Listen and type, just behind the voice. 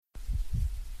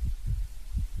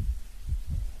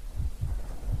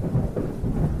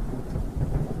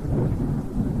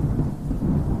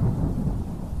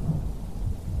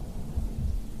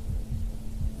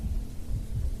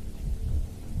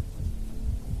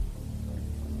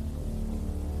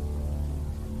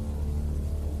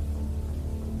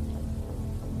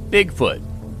Bigfoot,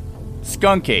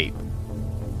 skunk ape,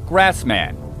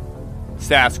 grassman,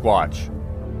 Sasquatch.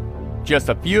 Just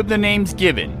a few of the names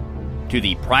given to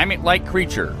the primate-like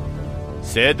creature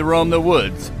said to roam the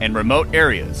woods and remote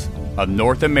areas of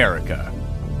North America.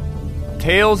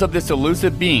 Tales of this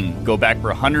elusive being go back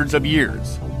for hundreds of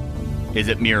years. Is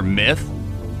it mere myth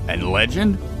and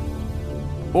legend?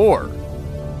 Or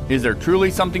is there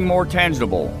truly something more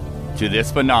tangible to this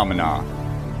phenomena?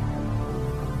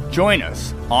 Join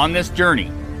us on this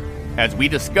journey as we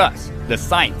discuss the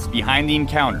science behind the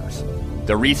encounters,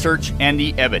 the research, and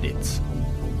the evidence,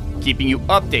 keeping you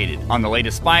updated on the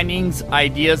latest findings,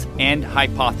 ideas, and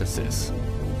hypotheses.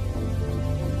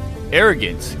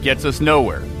 Arrogance gets us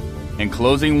nowhere, and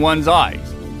closing one's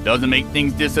eyes doesn't make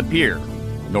things disappear,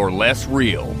 nor less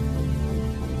real.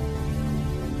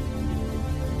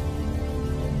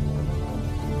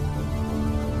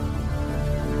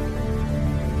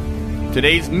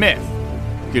 Today's myth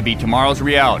could be tomorrow's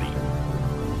reality.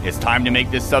 It's time to make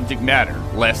this subject matter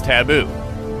less taboo.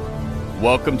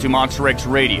 Welcome to Monster X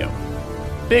Radio.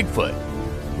 Bigfoot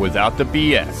without the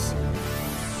BS.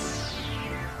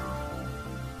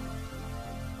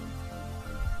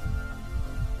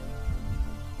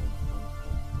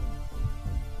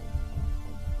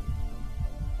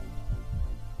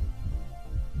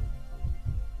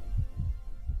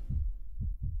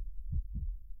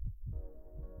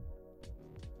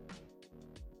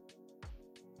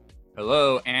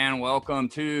 Hello and welcome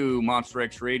to Monster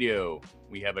X Radio.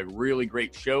 We have a really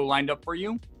great show lined up for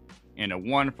you and a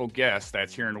wonderful guest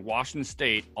that's here in Washington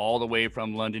State all the way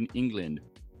from London, England.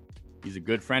 He's a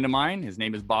good friend of mine. His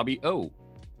name is Bobby O.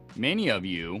 Many of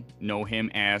you know him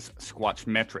as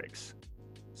Squatchermetrics.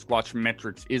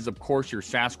 Squatchermetrics is, of course, your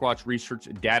Sasquatch research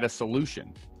data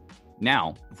solution.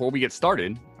 Now, before we get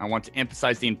started, I want to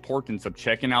emphasize the importance of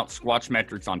checking out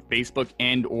Squatchermetrics on Facebook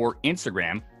and or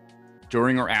Instagram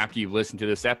during or after you've listened to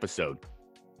this episode.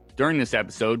 During this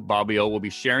episode, Bobby O will be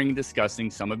sharing and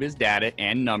discussing some of his data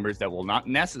and numbers that will not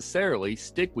necessarily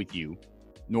stick with you,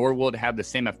 nor will it have the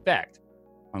same effect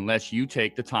unless you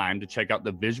take the time to check out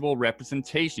the visual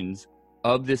representations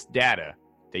of this data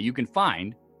that you can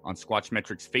find on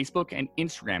Squatchermetrics Facebook and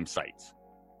Instagram sites.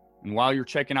 And while you're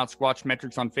checking out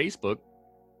Squatchermetrics on Facebook,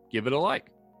 give it a like.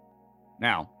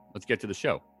 Now, let's get to the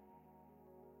show.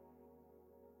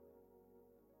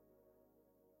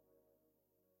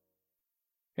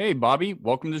 Hey, Bobby,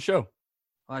 welcome to the show.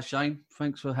 Hi, Shane.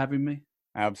 Thanks for having me.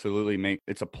 Absolutely, mate.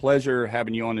 It's a pleasure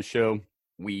having you on the show.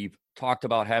 We've talked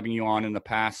about having you on in the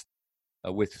past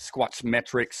with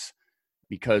Squatchermetrics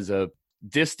because of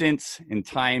distance and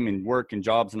time and work and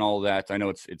jobs and all of that. I know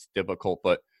it's difficult,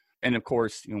 and of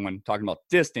course, when talking about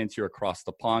distance, you're across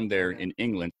the pond there in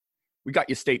England. We got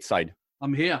you stateside.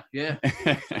 I'm here, yeah,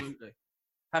 absolutely.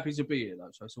 Happy to be here, though,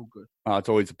 so it's all good. It's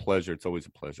always a pleasure. It's always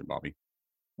a pleasure, Bobby.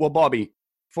 Well, Bobby,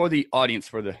 for the audience,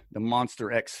 for the Monster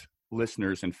X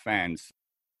listeners and fans,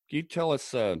 can you tell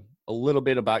us a little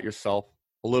bit about yourself,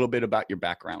 a little bit about your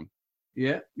background?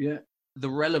 Yeah. The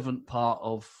relevant part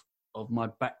of my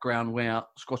background where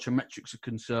Squatchermetrics are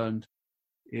concerned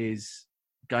is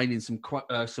gaining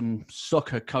some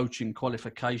soccer coaching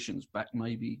qualifications back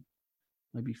maybe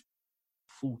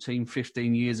 14,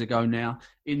 15 years ago now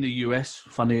in the US,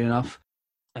 funny enough.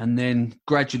 And then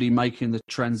gradually making the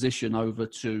transition over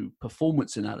to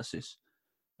performance analysis.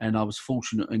 And I was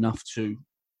fortunate enough to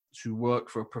work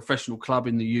for a professional club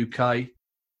in the UK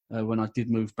when I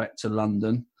did move back to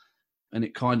London. And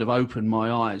it kind of opened my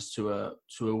eyes to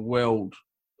a world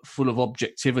full of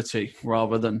objectivity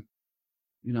rather than,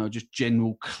 just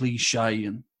general cliche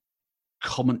and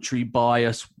commentary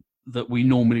bias that we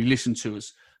normally listen to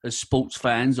as sports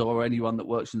fans or anyone that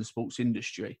works in the sports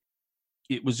industry.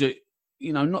 It was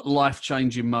not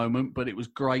life-changing moment, but it was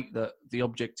great that the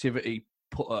objectivity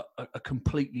put a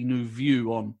completely new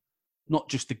view on not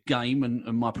just the game and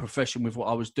my profession with what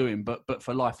I was doing, but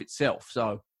for life itself.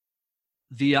 So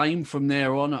the aim from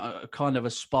there on, a kind of a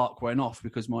spark went off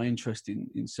because my interest in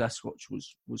Sasquatch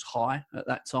was high at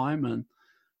that time. And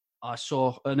I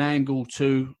saw an angle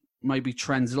to maybe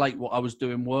translate what I was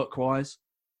doing work-wise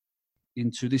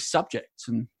into this subject.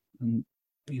 And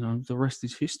the rest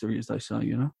is history, as they say,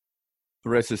 The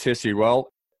rest is history.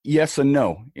 Well, yes and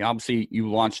no. Obviously,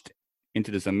 you launched into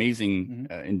this amazing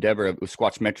endeavor with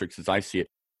Squatchermetrics as I see it.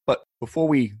 But before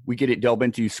we delve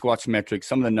into Squatchermetrics,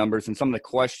 some of the numbers and some of the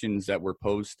questions that were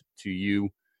posed to you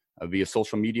via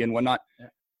social media and whatnot,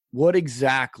 what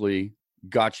exactly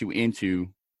got you into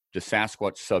the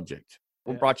Sasquatch subject?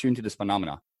 What brought you into this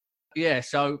phenomena? Yeah,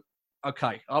 so,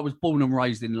 okay, I was born and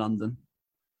raised in London.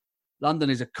 London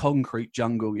is a concrete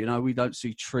jungle. We don't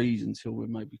see trees until we're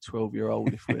maybe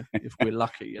 12-year-old if we're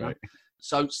lucky. Right.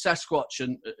 So Sasquatch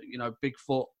and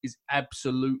Bigfoot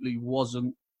absolutely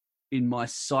wasn't in my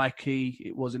psyche.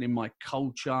 It wasn't in my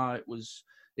culture. It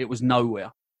was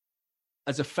nowhere.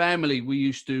 As a family, we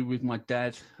used to, with my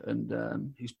dad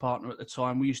and his partner at the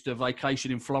time, we used to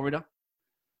vacation in Florida.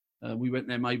 We went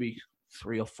there maybe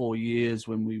 3 or 4 years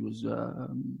when we was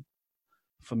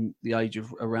from the age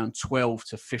of around 12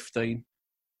 to 15.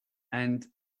 And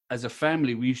as a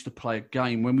family, we used to play a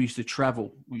game when we used to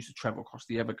travel. We used to travel across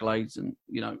the Everglades, and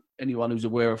anyone who's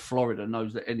aware of Florida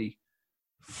knows that any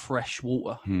fresh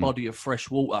water, body of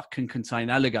fresh water, can contain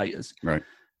alligators. Right.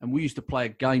 And we used to play a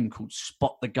game called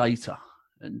Spot the Gator.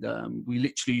 And we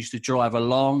literally used to drive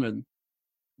along, and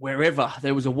wherever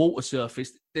there was a water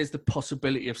surface, there's the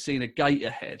possibility of seeing a gator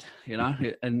head,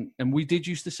 and we did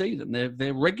used to see them.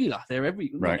 They're regular. They're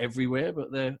not everywhere,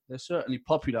 but they're certainly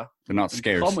popular. They're not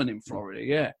scarce. Common in Florida,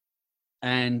 yeah.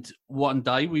 And one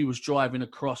day we was driving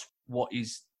across what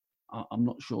is, I'm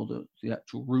not sure the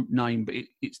actual route name, but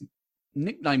its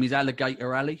nickname is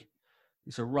Alligator Alley.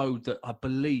 It's a road that I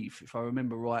believe, if I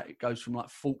remember right, it goes from like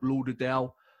Fort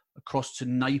Lauderdale across to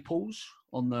Naples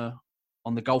on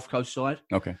the Gulf Coast side.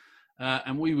 Okay.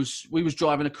 And we was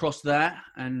driving across that,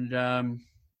 and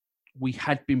we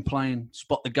had been playing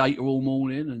Spot the Gator all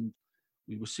morning, and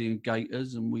we were seeing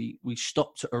gators, and we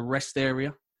stopped at a rest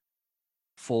area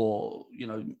for,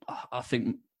 I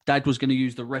think Dad was going to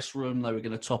use the restroom. They were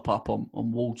going to top up on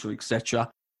water,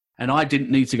 etc. And I didn't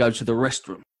need to go to the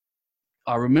restroom.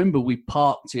 I remember we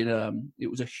parked in it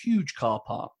was a huge car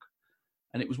park,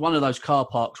 and it was one of those car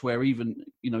parks where even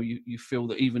you feel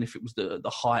that even if it was the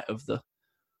height of the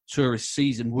tourist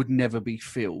season, would never be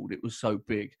filled. It was so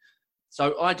big.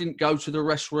 So I didn't go to the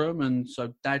restroom, and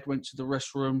so Dad went to the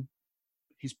restroom,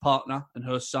 his partner and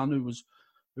her son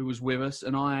who was with us,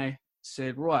 and I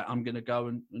said, right, I'm going to go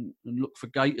and look for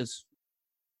gators,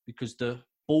 because the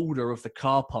border of the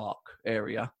car park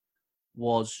area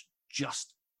was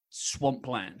just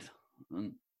swampland,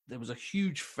 and there was a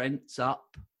huge fence up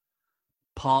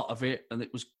part of it, and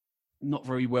it was not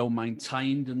very well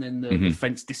maintained, and then the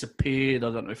fence disappeared.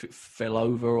 I don't know if it fell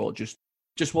over or just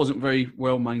wasn't very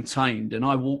well maintained. And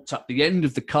I walked up the end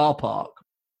of the car park,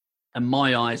 and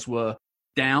my eyes were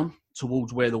down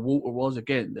towards where the water was.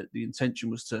 Again, the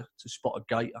intention was to spot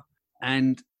a gator,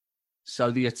 and so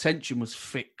the attention was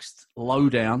fixed low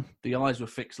down. The eyes were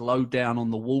fixed low down on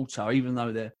the water, even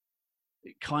though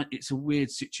it's a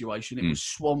weird situation. It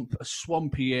was a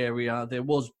swampy area. There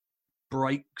was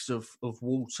breaks of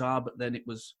water, but then it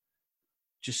was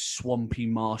just swampy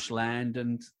marshland.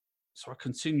 And so I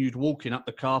continued walking up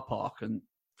the car park, and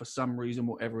for some reason,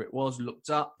 whatever it was, looked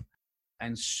up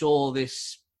and saw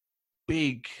this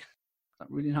big, I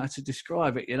don't really know how to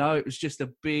describe it, it was just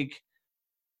a big,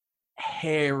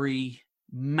 hairy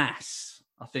mass.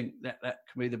 I think that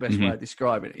can be the best way of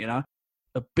describing it,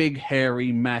 a big,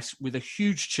 hairy mass with a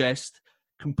huge chest,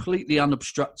 completely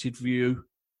unobstructed view.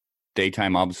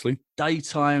 Daytime, obviously.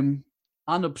 Daytime,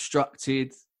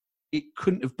 unobstructed. It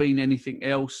couldn't have been anything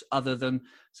else other than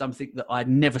something that I'd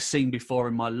never seen before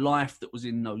in my life, that was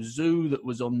in no zoo, that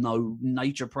was on no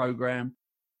nature program.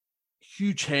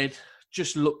 Huge head,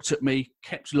 just looked at me,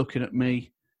 kept looking at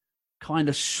me, kind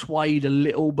of swayed a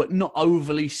little, but not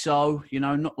overly so,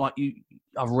 not like you.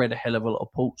 I've read a hell of a lot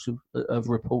of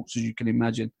reports, as you can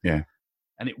imagine. Yeah.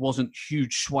 And it wasn't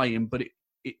huge swaying, but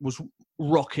it was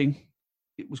rocking.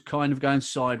 It was kind of going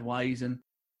sideways, and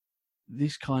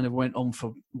this kind of went on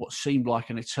for what seemed like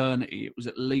an eternity. It was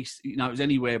at least, it was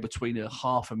anywhere between a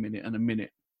half a minute and a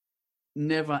minute.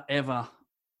 Never, ever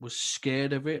was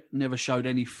scared of it. Never showed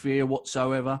any fear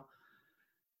whatsoever.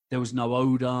 There was no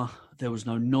odor. There was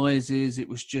no noises. It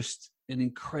was just an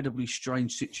incredibly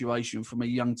strange situation from a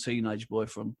young teenage boy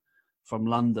from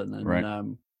London. And, right.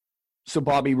 So,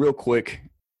 Bobby, real quick,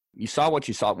 you saw what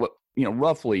you saw. What,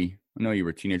 roughly, I know you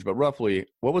were a teenager, but roughly,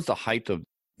 what was the height of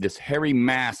this hairy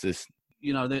mass?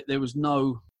 There was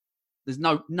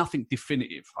nothing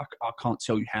definitive. I can't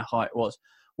tell you how high it was.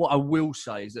 What I will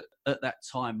say is that at that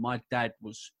time, my dad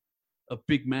was a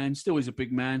big man, still is a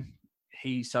big man.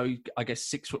 I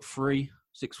guess 6'3",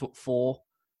 6'4",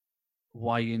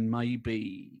 weighing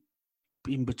maybe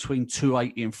in between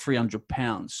 280 and 300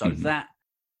 pounds. So that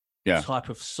type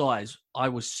of size I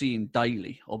was seeing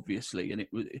daily, obviously, and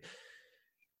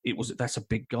that's a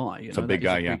big guy. It's a big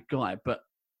guy, big guy. But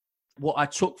what I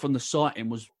took from the sighting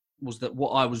was that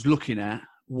what I was looking at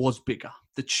was bigger.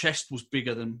 The chest was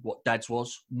bigger than what Dad's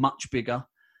was, much bigger,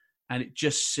 and it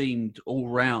just seemed all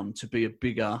round to be a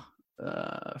bigger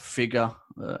figure,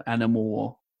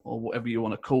 animal, or whatever you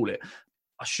want to call it.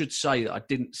 I should say that I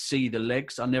didn't see the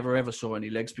legs. I never ever saw any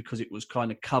legs because it was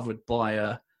kind of covered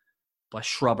by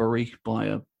shrubbery, by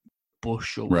a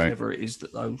bush or whatever it is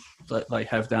that they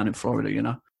have down in Florida, you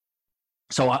know.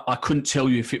 So I couldn't tell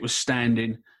you if it was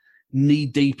standing knee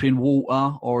deep in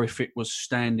water or if it was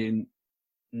standing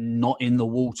not in the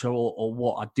water or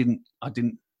what. I didn't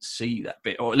see that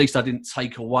bit, or at least I didn't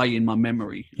take away in my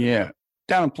memory. Yeah.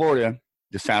 Down in Florida,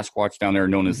 the Sasquatch down there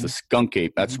known as the skunk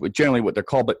ape. That's generally what they're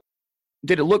called. But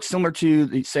did it look similar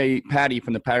to, say, Patty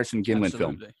from the Patterson-Gimlin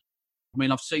film? I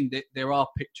mean, I've seen that there are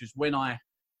pictures when I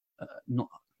not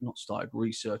started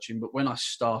researching, but when I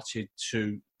started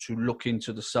to look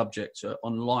into the subject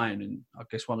online, and I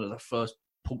guess one of the first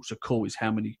ports of call is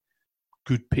how many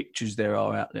good pictures there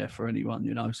are out there for anyone,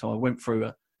 you know. So I went through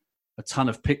a ton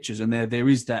of pictures, and there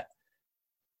is that.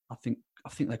 I think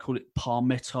they call it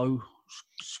palmetto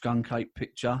skunk ape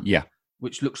picture. Yeah,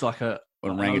 which looks like an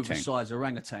oversized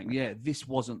orangutan. Yeah, this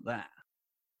wasn't that.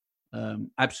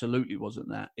 Absolutely wasn't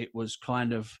that. It was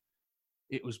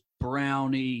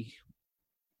browny,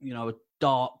 you know, a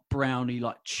dark browny,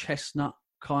 like chestnut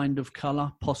kind of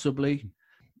color, possibly,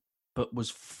 but was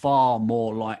far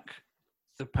more like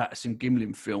the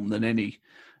Patterson-Gimlin film than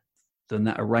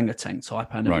that orangutan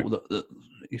type animal that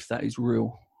if that is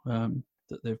real,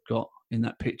 that they've got in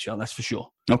that picture. That's for sure.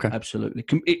 Okay, absolutely.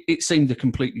 It seemed a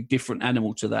completely different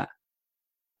animal to that.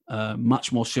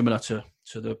 Much more similar to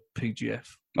the PGF.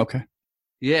 Okay.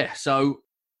 Yeah, so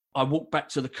I walked back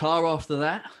to the car after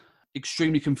that,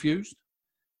 extremely confused,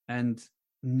 and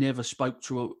never spoke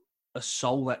to a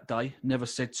soul that day, never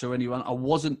said to anyone. I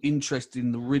wasn't interested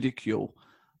in the ridicule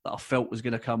that I felt was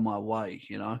going to come my way,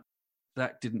 you know.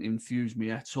 That didn't infuse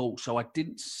me at all. So I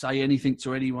didn't say anything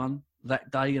to anyone that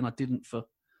day, and I didn't for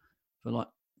like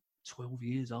 12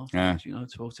 years afterwards, you know,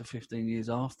 12 to 15 years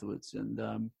afterwards. And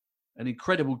an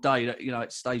incredible day that, you know,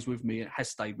 it stays with me. It has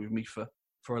stayed with me for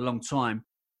a long time.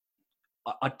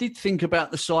 I did think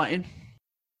about the sighting.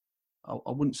 I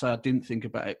wouldn't say I didn't think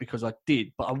about it, because I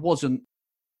did, but I wasn't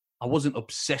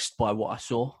obsessed by what I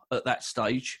saw at that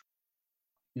stage.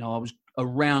 You know, I was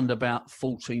around about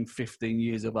 14, 15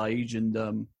 years of age,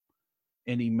 and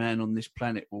any man on this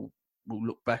planet will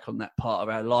look back on that part of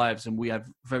our lives, and we have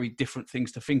very different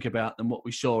things to think about than what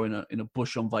we saw in a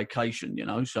bush on vacation, you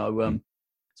know. So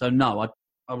no,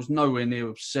 I was nowhere near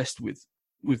obsessed with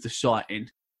the sighting.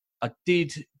 I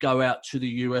did go out to the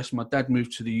US. My dad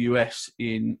moved to the US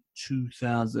in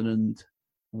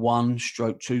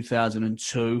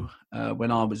 2001/2002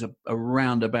 when I was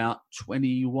around about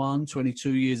 21,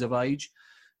 22 years of age.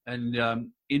 And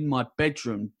in my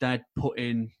bedroom, Dad put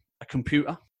in a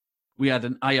computer. We had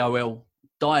an AOL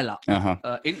dial-up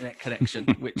internet connection,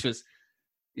 which was,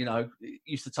 you know, it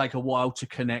used to take a while to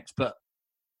connect. But,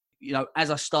 you know,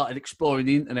 as I started exploring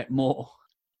the internet more,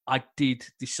 I did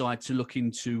decide to look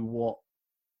into what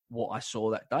I saw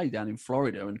that day down in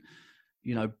Florida. And,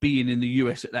 you know, being in the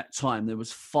US at that time, there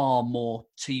was far more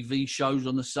TV shows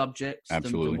on the subject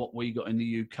than what we got in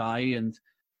the UK. And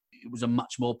it was a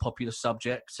much more popular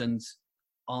subject. And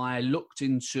I looked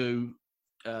into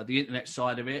the internet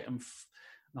side of it. And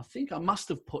I think I must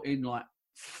have put in like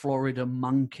Florida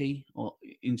monkey or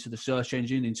into the search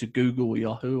engine, into Google or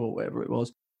Yahoo or whatever it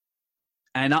was.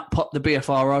 And up popped the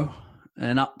BFRO.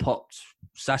 And up popped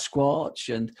Sasquatch,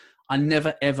 and I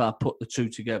never ever put the two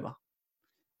together.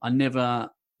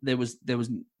 There was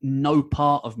no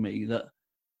part of me that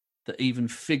even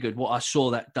figured what I saw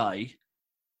that day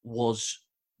was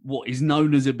what is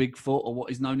known as a Bigfoot, or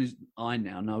what is known as, I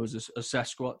now know as a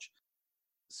Sasquatch.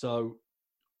 So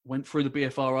went through the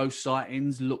BFRO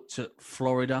sightings, looked at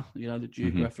Florida, you know, the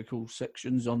geographical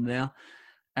sections on there,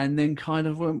 and then kind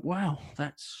of went, wow,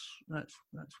 that's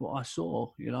what I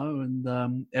saw, you know.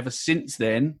 And ever since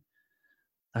then,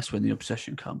 that's when the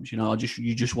obsession comes. You know,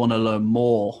 you just want to learn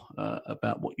more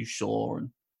about what you saw, and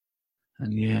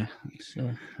yeah,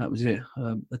 that was it.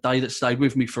 A day that stayed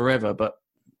with me forever, but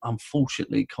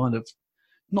unfortunately, kind of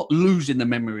not losing the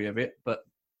memory of it, but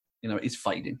you know, it's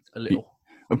fading a little.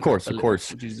 Of course,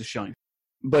 which is a shame.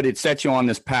 But it sets you on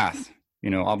this path. You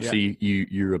know, obviously,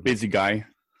 you're a busy guy.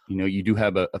 You know, you do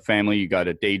have a family. You got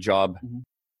a day job. Mm-hmm.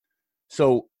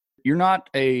 So you're not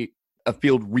a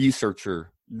field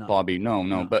researcher, no. Bobby.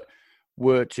 No. But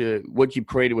what you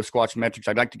created with Squatchermetrics,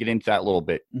 I'd like to get into that a little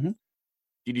bit. Mm-hmm.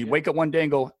 Did you wake up one day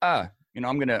and go, you know,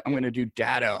 I'm gonna do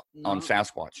data on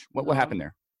Sasquatch? What happened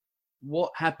there?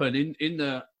 What happened in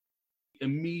the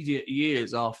immediate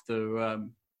years after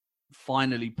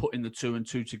finally putting the two and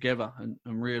two together and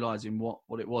realizing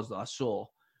what it was that I saw,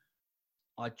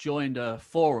 I joined a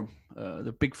forum,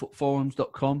 the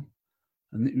bigfootforums.com.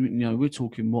 And, you know, we're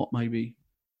talking maybe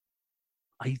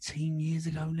 18 years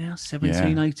ago now,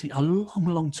 17, 18, a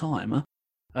long time.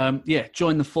 Huh?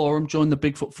 Join the forum, join the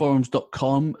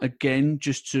bigfootforums.com again,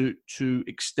 just to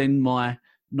extend my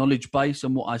knowledge base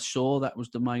and what I saw. That was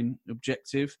the main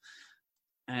objective.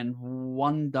 And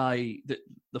one day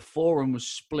the forum was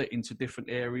split into different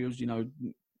areas, you know,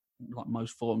 like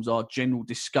most forums are: general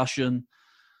discussion,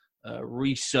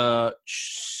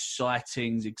 research,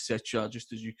 sightings, etc.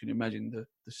 Just as you can imagine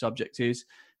the subject is.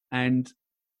 And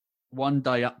one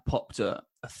day up popped a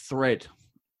thread,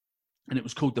 and it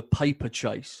was called the paper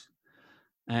chase.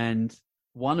 And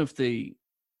one of the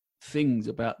things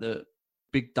about the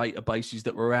big databases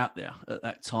that were out there at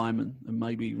that time, and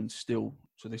maybe even still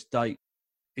to this date,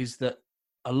 is that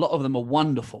a lot of them are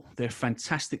wonderful. They're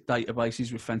fantastic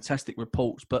databases with fantastic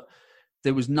reports, but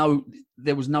there was no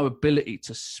ability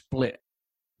to split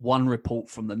one report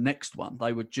from the next one.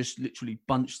 They were just literally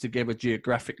bunched together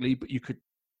geographically, but you could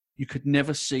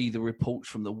never see the reports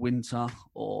from the winter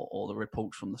or the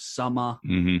reports from the summer.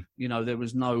 Mm-hmm. You know, there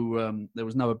was no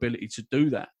ability to do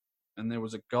that. And there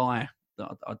was a guy that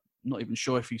I'm not even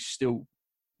sure if he still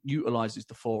utilizes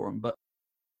the forum, but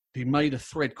he made a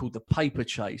thread called the paper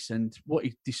chase. And what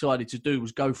he decided to do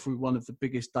was go through one of the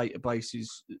biggest databases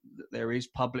that there is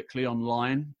publicly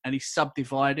online, and he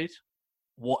subdivided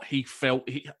what he felt.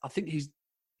 I think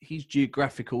his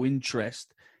geographical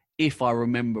interest, if I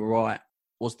remember right,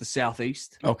 was the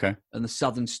southeast. Okay. And the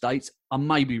southern states. I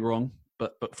may be wrong,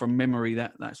 but from memory,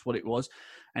 that's what it was.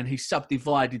 And he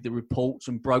subdivided the reports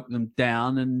and broke them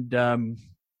down. And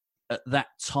at that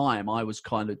time, I was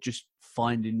kind of just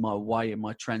finding my way in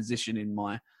my transition in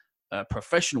my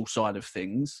professional side of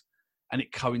things, and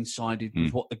it coincided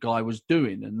with what the guy was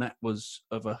doing, and that was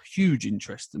of a huge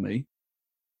interest to me.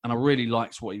 And I really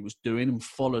liked what he was doing, and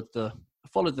followed the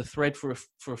thread for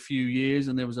a few years.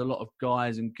 And there was a lot of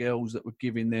guys and girls that were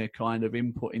giving their kind of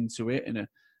input into it in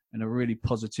a really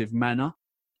positive manner.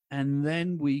 And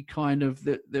then we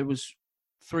there was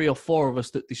 3 or 4 of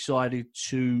us that decided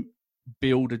to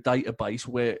build a database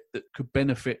that could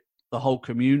benefit the whole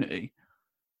community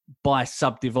by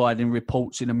subdividing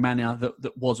reports in a manner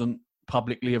that wasn't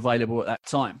publicly available at that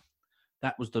time.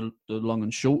 That was the long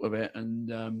and short of it. And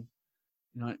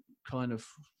now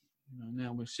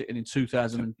we're sitting in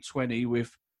 2020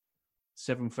 with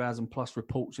 7,000 plus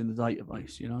reports in the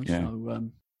database. You know,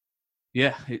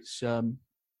 it's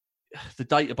the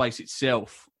database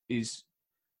itself is,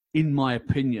 in my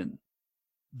opinion,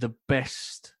 the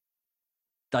best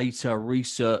data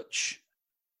research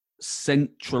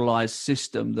centralized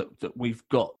system that we've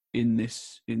got in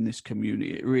this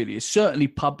community. It really is, certainly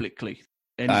publicly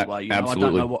anyway. I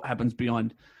don't know what happens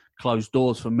behind closed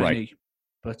doors for many, right.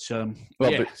 But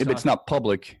if it's not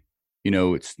public,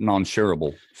 it's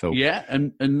non-shareable. So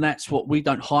and that's what we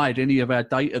don't hide any of our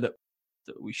data that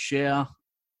we share.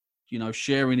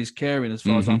 Sharing is caring, as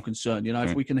far as I'm concerned.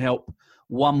 If we can help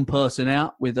one person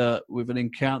out with an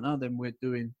encounter, then we're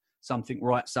doing something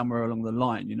right somewhere along the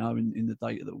line, in the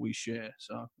data that we share.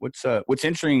 So what's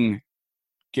interesting,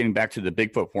 getting back to the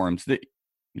Bigfoot forums, that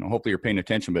hopefully you're paying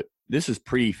attention, but this is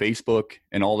pre-Facebook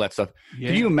and all that stuff. Yeah,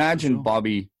 can you imagine, sure.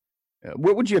 Bobby,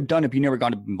 what would you have done if you never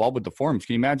got involved with the forums?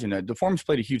 Can you imagine that? The forums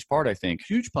played a huge part, I think.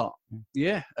 Huge part.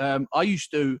 Yeah. I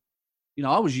used to,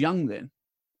 I was young then,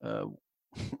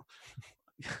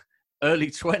 early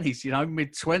 20s,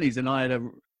 mid 20s, and I had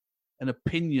an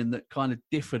opinion that kind of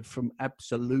differed from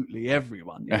absolutely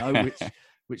evereveryone,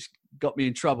 which got me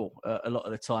in trouble a lot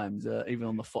of the times, even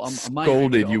on the forum.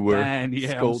 Scolded you were. Yeah,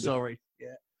 Scolded. I'm sorry.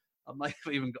 Yeah, I may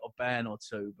have even got a ban or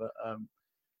two, but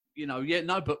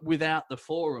but without the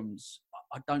forums,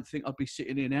 I don't think I'd be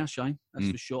sitting here now, Shane.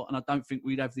 That's for sure. And I don't think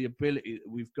we'd have the ability that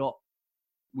we've got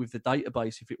with the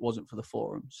database if it wasn't for the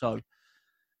forum. So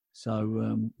it's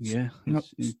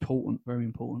important, very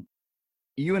important.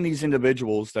 You and these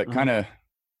individuals that kind of,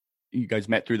 you guys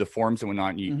met through the forums and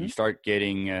whatnot, and you start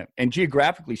getting, and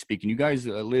geographically speaking, you guys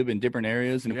live in different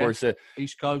areas. And of course,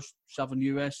 East Coast, Southern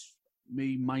US,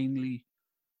 me mainly,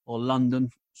 or London,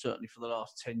 certainly for the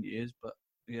last 10 years. But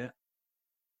yeah.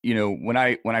 When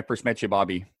I first met you,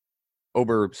 Bobby,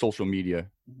 over social media,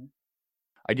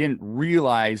 I didn't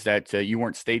realize that you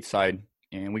weren't stateside,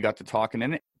 and we got to talking,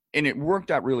 and it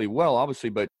worked out really well, obviously,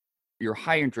 but your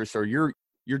high interest or your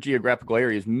geographical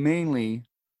area is mainly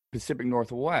Pacific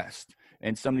Northwest,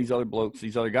 and some of these other blokes,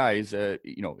 these other guys,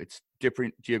 it's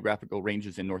different geographical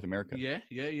ranges in North America. Yeah.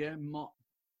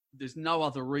 There's no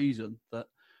other reason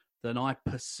than I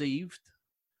perceived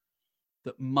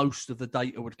that most of the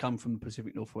data would come from the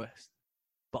Pacific Northwest.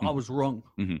 But I was wrong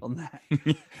on that.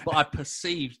 But I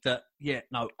perceived that,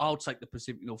 I'll take the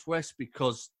Pacific Northwest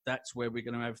because that's where we're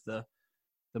going to have the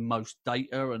most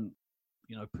data, and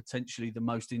potentially the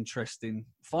most interesting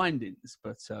findings,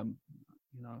 but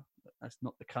that's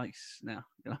not the case now.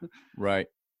 Right.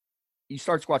 You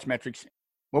start Squatchmetrics.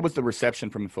 What was the reception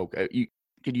from folk?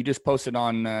 Could you just post it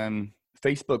on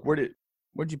Facebook? Where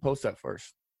did you post that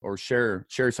first, or share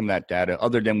some of that data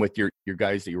other than with your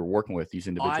guys that you were working with, these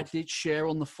individuals? I did share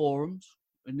on the forums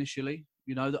initially.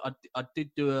 That I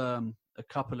did do a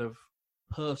couple of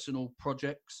personal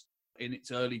projects in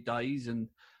its early days, and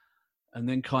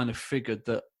then kind of figured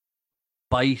that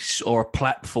base or a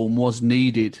platform was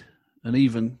needed, and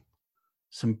even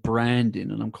some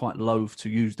branding. And I'm quite loath to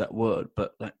use that word,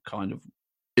 but that kind of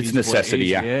it's necessity.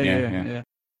 Yeah.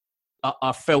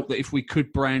 I felt that if we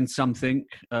could brand something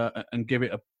and give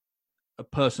it a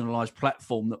personalized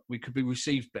platform, that we could be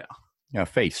received better. Yeah,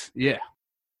 face. Yeah.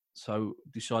 So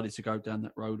decided to go down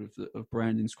that road of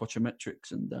branding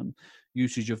Squatchermetrics and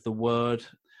usage of the word.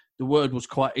 The word was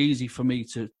quite easy for me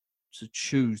to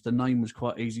choose. The name was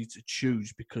quite easy to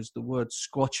choose because the word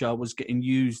Squatcher was getting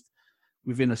used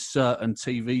within a certain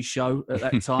TV show at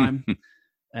that time,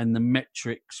 and the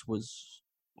metrics was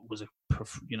a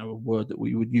word that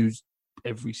we would use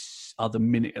every other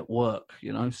minute at work.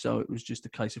 So it was just a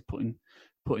case of putting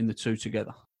the two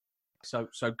together. So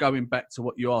going back to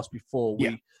what you asked before,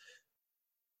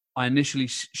 I initially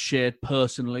shared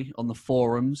personally on the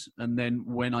forums, and then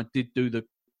when I did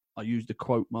I used the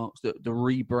quote marks, the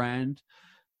rebrand,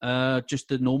 just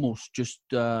the normals, just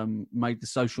made the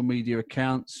social media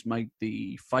accounts, made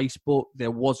the Facebook.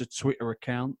 There was a Twitter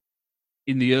account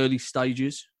in the early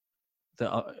stages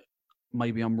that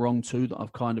maybe I'm wrong to, that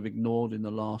I've kind of ignored in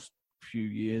the last few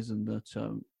years, and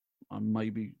that I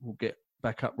maybe will get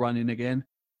back up running again.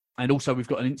 And also we've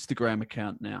got an Instagram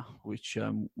account now, which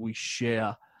we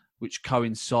share, which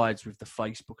coincides with the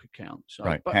Facebook account. So,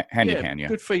 right, hand in hand, yeah.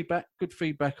 Good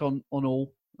feedback on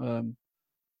all.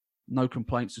 No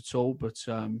complaints at all, but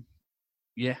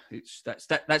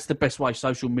that's the best way.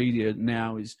 Social media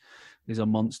now is a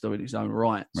monster in its own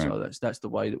right. So that's the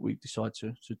way that we decide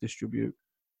to distribute.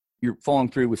 You're following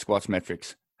through with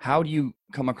Squatchmetrics. How do you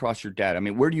come across your data? I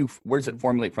mean, where does it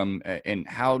formulate from, and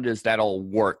how does that all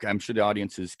work? I'm sure the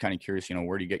audience is kind of curious.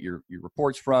 Where do you get your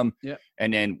reports from? Yeah.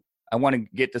 And then I want to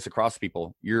get this across to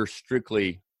people. You're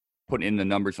strictly putting in the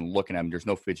numbers and looking at them. There's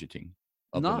no fidgeting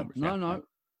of the numbers. No.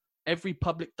 Every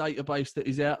public database that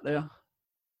is out there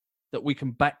that we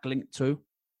can backlink to,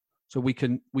 so we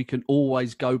can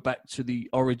always go back to the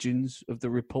origins of the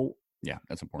report. Yeah,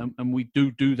 that's important. And we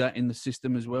do that in the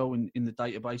system as well. In the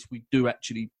database, we do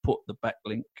actually put the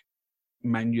backlink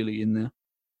manually in there.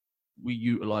 We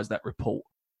utilize that report.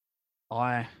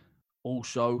 I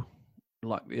also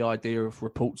like the idea of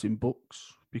reports in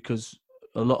books, because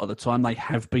a lot of the time they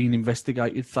have been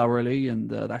investigated thoroughly,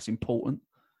 and that's important.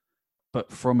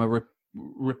 But from a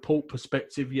report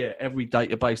perspective, every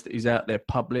database that is out there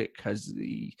public has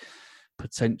the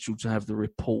potential to have the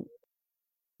report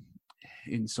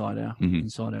inside our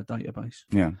database.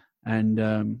 Yeah. And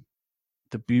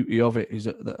the beauty of it is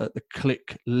at the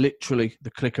click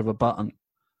of a button,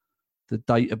 the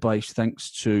database,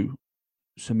 thanks to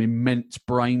some immense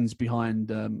brains behind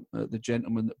the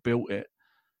gentleman that built it,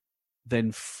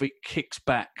 then kicks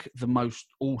back the most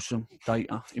awesome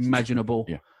data imaginable.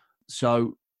 Yeah.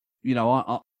 So,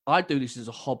 I do this as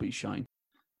a hobby, Shane,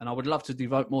 and I would love to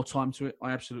devote more time to it.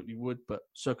 I absolutely would, but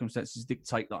circumstances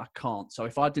dictate that I can't. So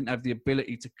if I didn't have the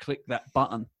ability to click that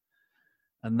button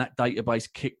and that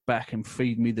database kick back and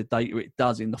feed me the data it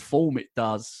does in the form it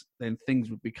does, then things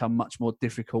would become much more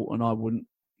difficult, and I wouldn't,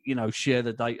 share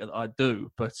the data that I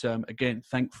do. But again,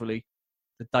 thankfully,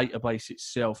 the database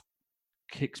itself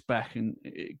kicks back and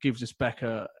it gives us back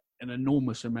an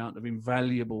enormous amount of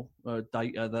invaluable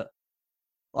data that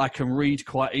I can read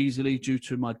quite easily due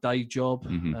to my day job.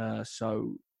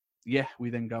 So we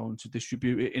then go on to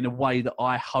distribute it in a way that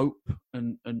I hope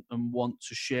and want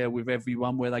to share with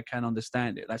everyone where they can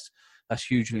understand it. That's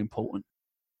hugely important.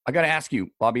 I got to ask you,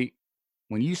 Bobby,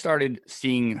 when you started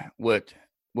seeing what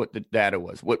the data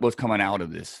was, what was coming out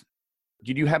of this,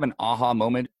 did you have an aha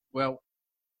moment? Well,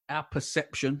 our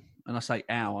perception, and I say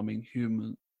I mean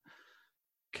human,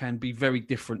 can be very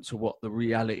different to what the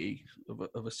reality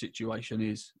of a situation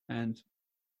is. And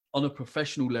on a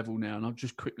professional level now, and I'll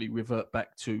just quickly revert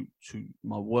back to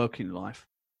my working life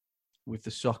with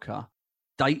the soccer,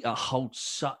 data holds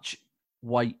such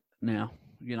weight now,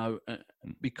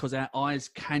 because our eyes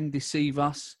can deceive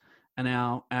us, and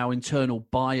our internal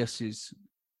biases,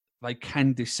 they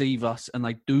can deceive us, and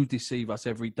they do deceive us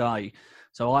every day.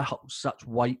 So I hold such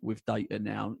weight with data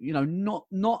now, not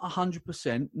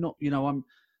 100%, I'm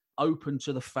open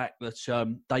to the fact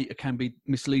that data can be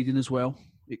misleading as well.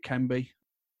 It can be.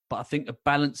 But I think a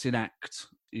balancing act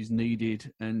is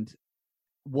needed. And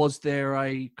was there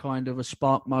a kind of a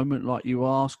spark moment like you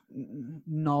asked?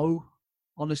 No,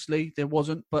 honestly, there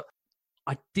wasn't. But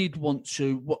I did want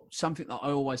to, something that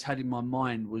I always had in my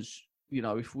mind was,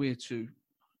 if we're to,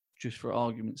 just for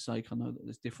argument's sake, I know that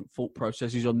there's different thought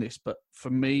processes on this, but for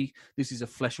me, this is a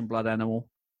flesh and blood animal.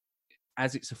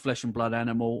 As it's a flesh and blood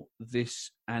animal,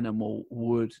 this animal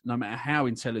would, no matter how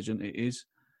intelligent it is,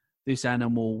 this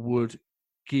animal would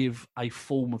give a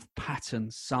form of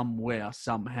pattern somewhere,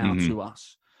 somehow to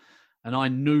us. And I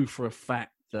knew for a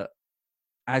fact that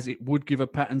as it would give a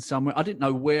pattern somewhere, I didn't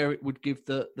know where it would give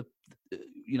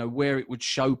where it would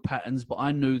show patterns, but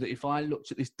I knew that if I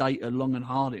looked at this data long and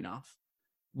hard enough,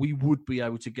 we would be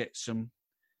able to get some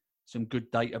good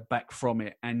data back from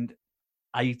it and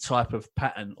a type of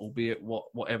pattern, albeit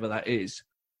whatever that is.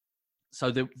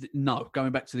 So no,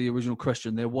 going back to the original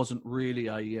question, there wasn't really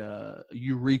a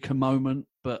eureka moment,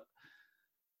 but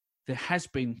there has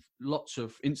been lots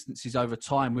of instances over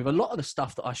time with a lot of the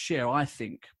stuff that I share, I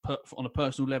think, on a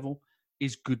personal level,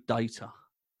 is good data.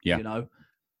 Yeah.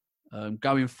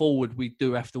 Going forward, we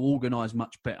do have to organise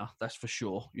much better. That's for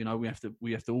sure. We have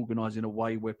to organise in a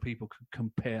way where people can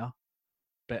compare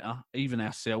better, even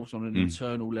ourselves on an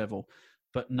internal level.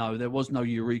 But no, there was no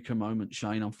eureka moment,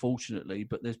 Shane, unfortunately.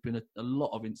 But there's been a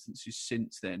lot of instances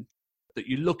since then that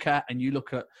you look at, and you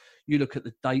look at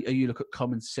the data, you look at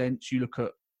common sense, you look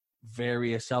at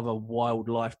various other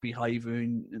wildlife behaviour,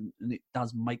 and it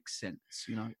does make sense,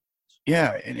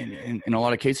 Yeah, and in a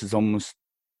lot of cases, almost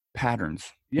patterns.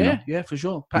 Yeah, for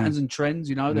sure. Patterns and trends.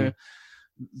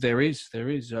 There is.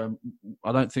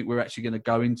 I don't think we're actually going to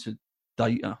go into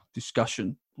data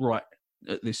discussion right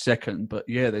at this second, but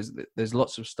yeah, there's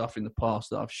lots of stuff in the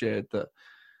past that I've shared that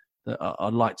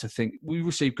I'd like to think we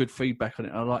receive good feedback on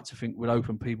it. I'd like to think would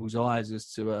open people's eyes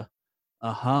as to a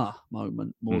aha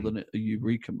moment more than a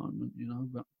eureka moment.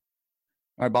 But... All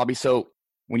right, Bobby. So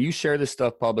when you share this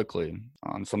stuff publicly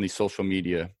on some of these social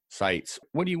media sites,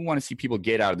 what do you want to see people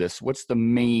get out of this? What's the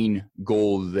main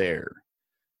goal there?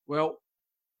 Well,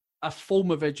 a form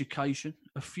of education,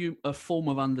 a form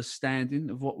of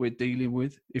understanding of what we're dealing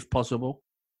with, if possible.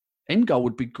 End goal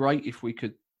would be great if we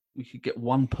could get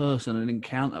one person an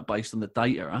encounter based on the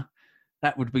data. Huh?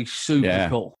 That would be super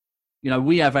cool.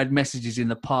 We have had messages in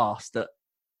the past that,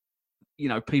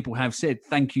 people have said,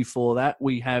 thank you for that.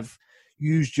 We have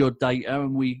used your data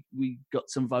and we got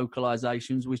some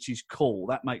vocalizations, which is cool.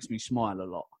 That makes me smile a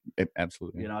lot.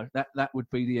 Absolutely. That would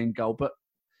be the end goal. But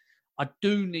I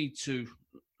do need to,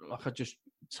 like I just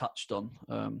touched on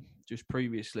just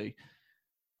previously,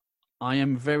 I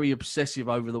am very obsessive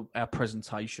over our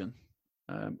presentation.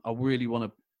 I really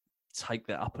want to take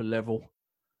that up a level.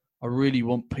 I really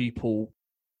want people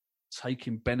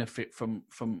taking benefit from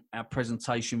our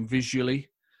presentation visually,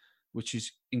 which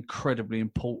is incredibly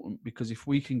important, because if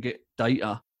we can get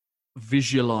data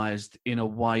visualized in a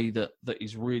way that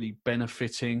is really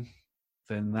benefiting,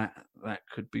 then that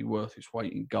could be worth its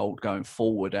weight in gold going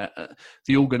forward.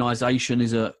 The organisation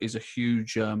is a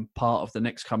huge part of the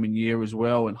next coming year as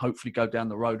well, and hopefully go down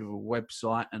the road of a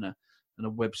website and a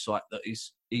website that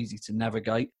is easy to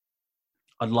navigate.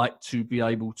 I'd like to be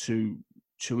able to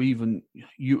even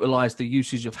utilise the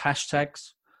usage of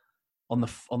hashtags on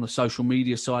the social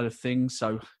media side of things.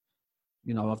 So,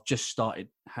 I've just started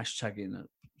hashtagging a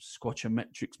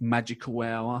Squatchermetrics magical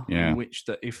hour, in which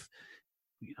that if,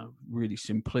 really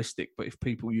simplistic, but if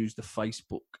people use the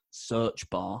Facebook search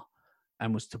bar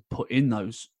and was to put in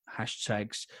those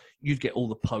hashtags, you'd get all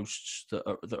the posts that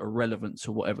are relevant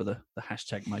to whatever the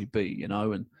hashtag may be,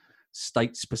 and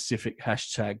state-specific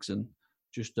hashtags, and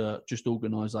just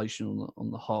organisation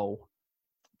on the whole.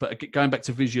 But going back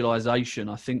to visualisation,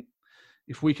 I think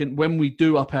if we can, when we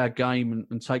do up our game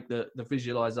and take the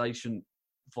visualisation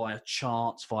via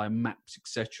charts, via maps,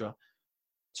 etc.,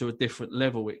 to a different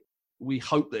level, we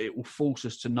hope that it will force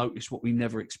us to notice what we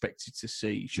never expected to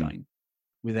see, Shane.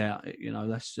 Without it,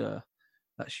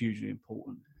 that's hugely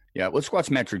important. Yeah, well,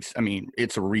 Squatchmetrics, I mean,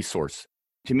 it's a resource.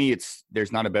 To me,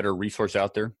 there's not a better resource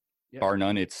out there, bar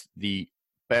none. It's the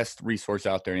best resource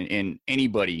out there, and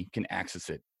anybody can access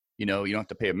it. You don't have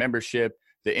to pay a membership.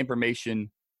 The information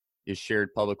is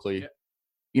shared publicly.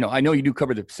 I know you do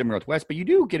cover the Pacific Northwest, but you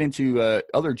do get into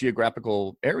other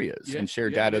geographical areas and share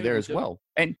data there as well.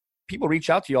 And people reach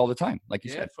out to you all the time, like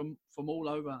you said. From all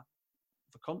over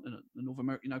the continent, the North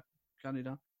America,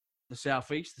 Canada, the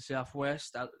Southeast, the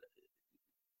Southwest.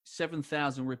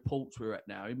 7,000 reports we're at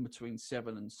now, in between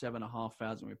 7,000 and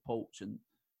 7,500 reports, and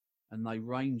they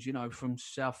range, from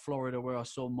South Florida, where I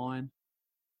saw mine,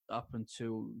 up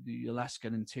until the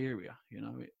Alaskan interior.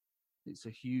 It's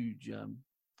a huge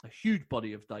huge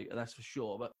body of data, that's for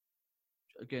sure. But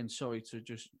again, sorry to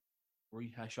just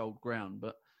rehash old ground,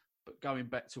 but going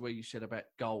back to where you said about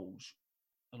goals,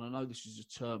 and I know this is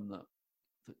a term that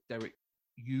Derek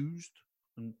used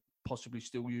and possibly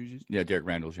still uses. Yeah, Derek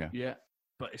Randall's, yeah. Yeah,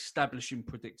 but establishing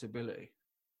predictability,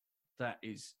 that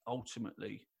is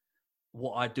ultimately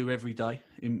what I do every day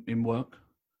in work,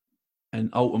 and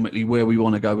ultimately where we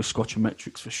want to go with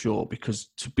Squatchermetrics for sure, because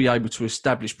to be able to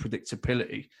establish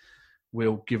predictability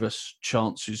will give us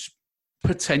chances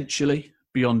potentially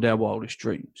beyond our wildest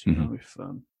dreams. You know, if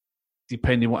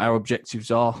depending what our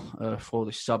objectives are for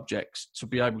this subject, to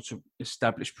be able to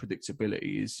establish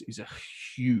predictability is a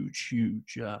huge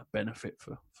benefit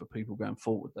for people going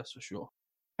forward. That's for sure.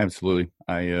 Absolutely,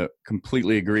 I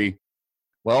completely agree.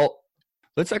 Well,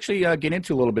 let's actually get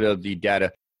into a little bit of the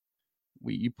data.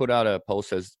 You put out a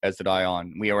post, as did I,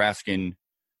 on. We are asking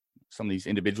some of these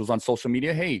individuals on social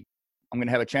media, hey, I'm going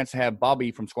to have a chance to have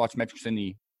Bobby from Squatchmetrics in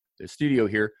the studio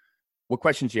here. What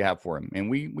questions do you have for him? And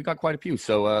we got quite a few.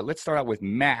 So let's start out with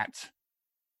Matt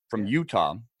from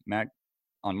Utah. Matt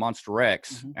on Monster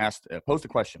X posed a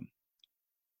question.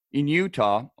 In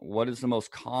Utah, what is the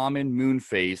most common moon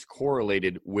phase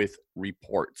correlated with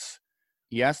reports?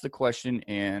 He asked the question,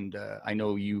 and I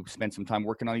know you spent some time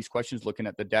working on these questions, looking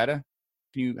at the data.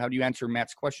 How do you answer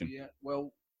Matt's question? Yeah,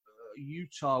 well,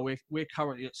 Utah, we're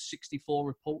currently at 64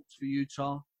 reports for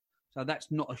Utah. So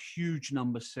that's not a huge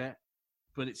number set,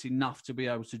 but it's enough to be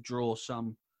able to draw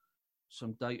some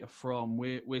data from.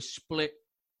 We're split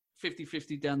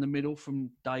 50-50 down the middle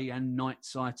from day and night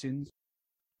sightings.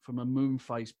 From a moon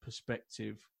phase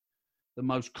perspective, the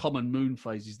most common moon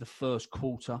phase is the first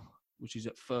quarter, which is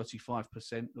at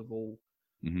 35% of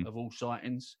all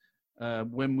sightings.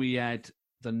 When we add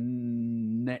the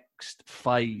next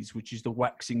phase, which is the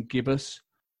waxing gibbous,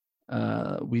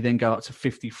 we then go up to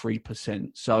 53%.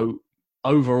 So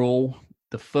overall,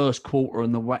 the first quarter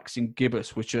and the waxing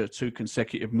gibbous, which are two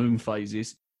consecutive moon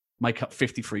phases, make up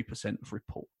 53% of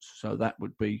reports. So that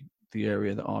would be the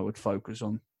area that I would focus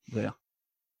on there.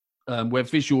 Where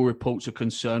visual reports are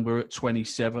concerned, we're at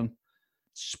 27,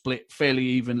 split fairly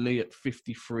evenly at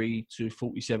 53 to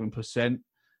 47%,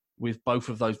 with both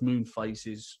of those moon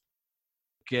phases,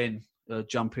 again,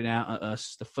 jumping out at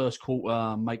us. The first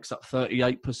quarter makes up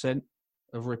 38%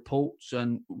 of reports,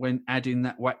 and when adding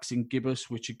that waxing gibbous,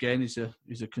 which again is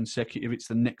a consecutive, it's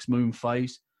the next moon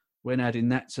phase, when adding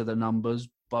that to the numbers,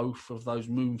 both of those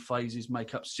moon phases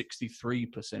make up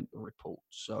 63% of reports.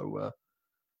 So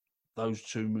those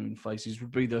two moon phases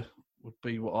would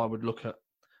be what I would look at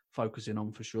focusing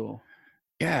on for sure.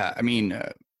 Yeah, I mean,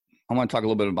 I want to talk a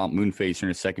little bit about moon phase here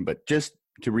in a second, but just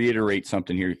to reiterate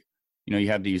something here, you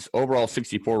have these overall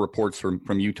 64 reports from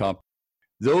Utah.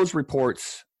 Those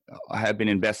reports have been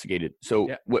investigated. So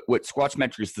what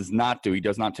Squatchmetrics does not do, he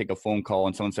does not take a phone call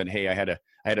and someone said, hey, I had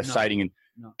a sighting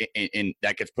and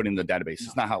that gets put in the database.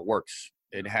 It's not how it works.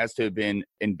 It has to have been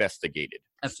investigated.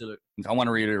 Absolutely. I want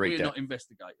to reiterate that. We're not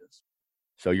investigators.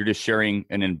 So you're just sharing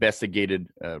an investigated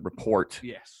report.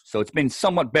 Yes. So it's been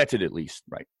somewhat vetted at least,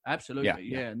 right? Absolutely.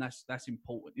 Yeah. And that's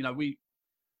important.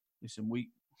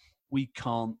 We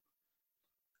can't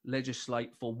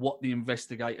legislate for what the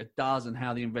investigator does and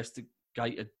how the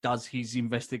investigator does his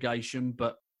investigation,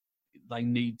 but they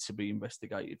need to be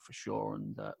investigated for sure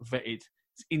and vetted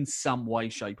in some way,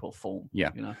 shape, or form. Yeah.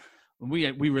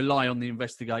 We rely on the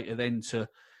investigator then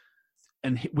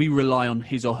we rely on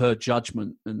his or her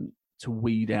judgment and to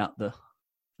weed out the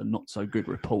not so good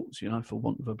reports, for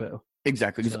want of a better.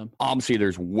 Exactly. Because obviously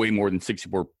there's way more than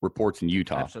 64 reports in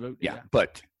Utah. Absolutely. Yeah.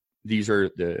 But these are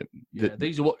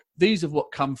these are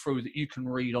what come through that you can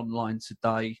read online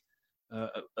today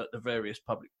at the various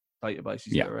public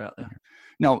databases that are out there.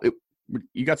 Now,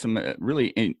 you got some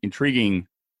really intriguing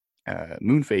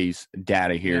moon phase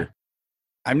data here. Yeah.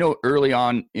 I know early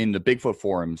on in the Bigfoot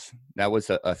forums, that was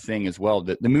a thing as well.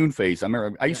 The moon phase. I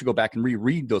remember I used to go back and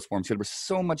reread those forums because there was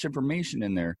so much information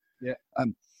in there. Yeah.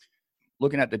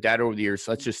 Looking at the data over the years,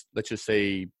 let's just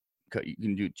say you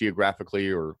can do it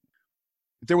geographically, or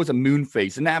if there was a moon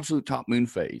phase, an absolute top moon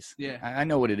phase. Yeah. I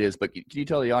know what it is, but can you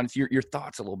tell the audience your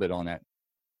thoughts a little bit on that?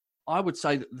 I would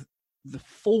say that the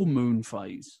full moon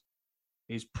phase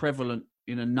is prevalent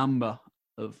in a number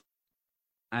of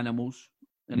animals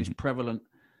and is prevalent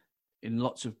in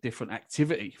lots of different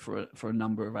activity for a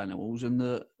number of animals. And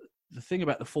the thing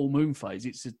about the full moon phase,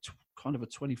 it's kind of a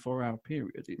 24-hour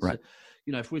period. It's right.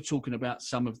 If we're talking about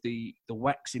some of the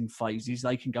waxing phases,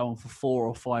 they can go on for 4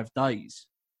 or 5 days.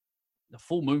 The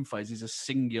full moon phase is a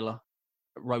singular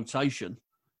rotation,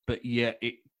 but yet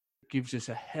it gives us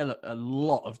a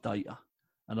lot of data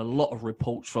and a lot of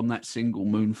reports from that single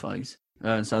moon phase.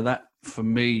 So that for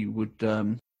me would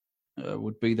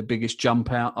be the biggest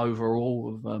jump out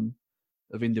overall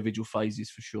of individual phases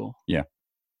for sure. Yeah.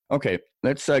 Okay,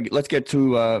 let's get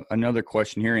to another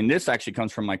question here, and this actually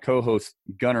comes from my co-host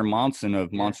Gunnar Monson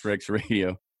of Monster X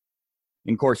Radio.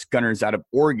 And of course, Gunner's out of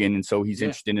Oregon, and so he's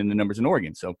interested in the numbers in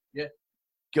Oregon. So,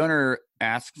 Gunnar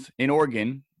asks, in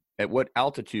Oregon, at what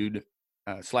altitude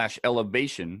 /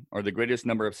 elevation are the greatest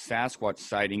number of Sasquatch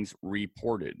sightings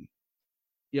reported?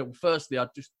 Yeah, well, firstly, I'm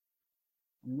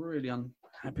really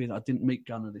unhappy that I didn't meet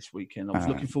Gunnar this weekend. I was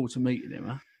looking forward to meeting him.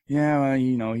 Huh? Yeah,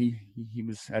 well, he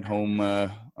was at home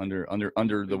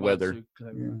under the weather.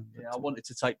 Yeah, I wanted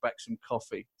to take back some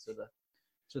coffee to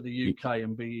the UK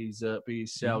and be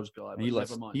his sales guy. But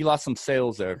he lost some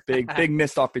sales there. Big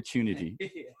missed opportunity.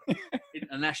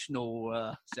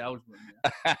 International salesman.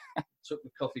 Yeah. Took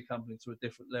the coffee company to a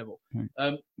different level.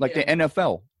 The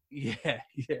NFL. Yeah,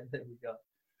 there we go.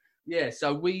 Yeah,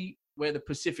 so where the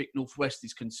Pacific Northwest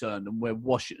is concerned and where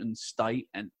Washington State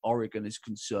and Oregon is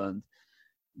concerned,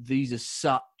 these are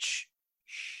such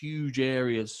huge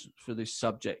areas for this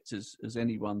subject as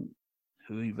anyone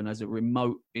who even has a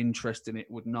remote interest in it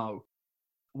would know.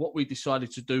 What we decided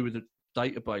to do with the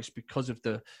database, because of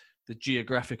the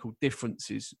geographical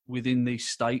differences within these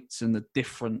states and the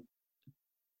different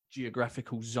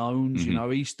geographical zones,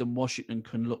 Eastern Washington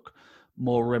can look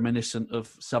more reminiscent of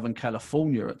Southern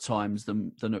California at times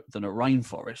than a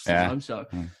rainforest. Yeah.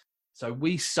 So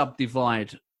we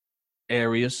subdivide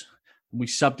areas. We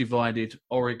subdivided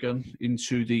Oregon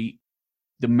into the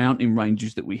mountain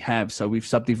ranges that we have. So we've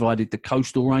subdivided the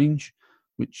coastal range,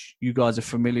 which you guys are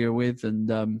familiar with and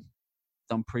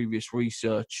done previous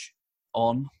research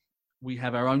on. We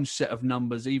have our own set of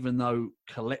numbers, even though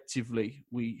collectively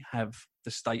we have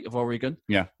the state of Oregon.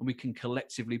 Yeah. And we can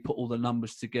collectively put all the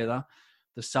numbers together.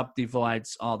 The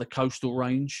subdivides are the coastal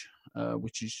range,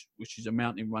 which is a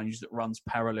mountain range that runs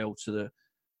parallel to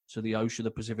the ocean,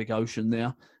 the Pacific Ocean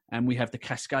there. And we have the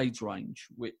Cascades range,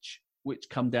 which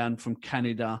come down from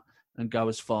Canada and go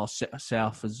as far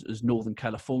south as Northern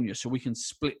California. So we can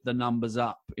split the numbers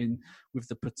up with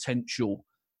the potential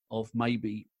of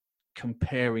maybe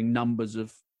comparing numbers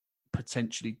of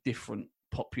potentially different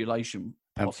population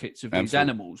pockets of these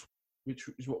animals, which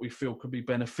is what we feel could be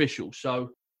beneficial.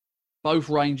 So both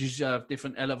ranges have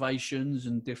different elevations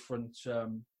and different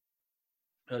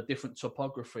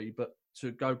topography. But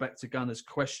to go back to Gunnar's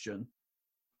question,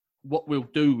 what we'll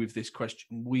do with this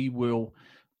question, we will,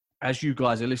 as you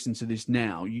guys are listening to this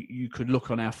now, you could look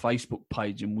on our Facebook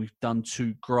page and we've done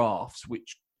 2 graphs,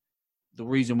 which the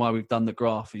reason why we've done the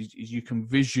graph is you can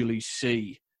visually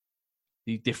see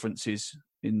the differences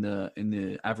in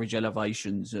the average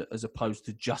elevations as opposed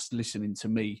to just listening to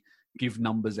me give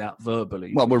numbers out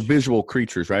verbally. Well, we're visual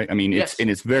creatures, right? I mean,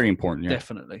 it's very important. Yeah.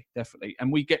 Definitely.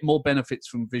 And we get more benefits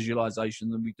from visualization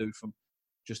than we do from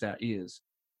just our ears.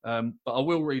 But I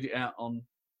will read it out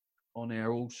on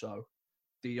air also.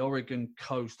 The Oregon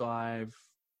coast, the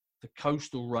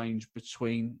coastal range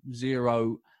between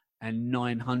 0 and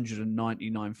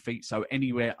 999 feet. So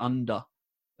anywhere under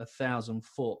 1,000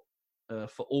 foot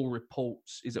for all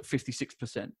reports is at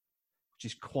 56%, which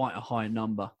is quite a high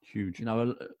number. Huge.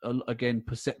 Again,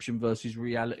 perception versus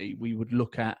reality. We would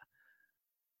look at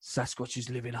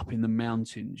Sasquatches living up in the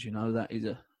mountains.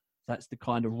 That's the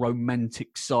kind of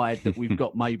romantic side that we've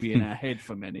got maybe in our head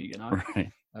for many,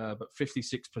 Right. But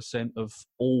 56% of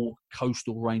all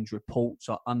coastal range reports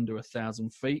are under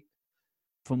 1,000 feet.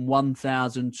 From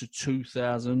 1,000 to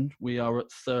 2,000, we are at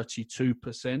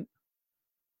 32%.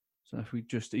 So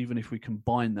even if we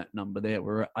combine that number there,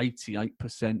 we're at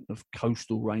 88% of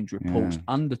coastal range reports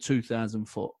under 2,000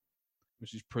 foot,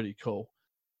 which is pretty cool.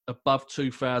 Above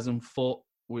 2,000 foot,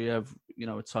 we have,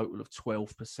 a total of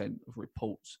 12% of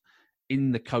reports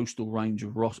in the coastal range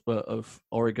of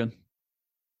Oregon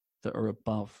that are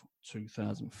above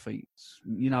 2,000 feet.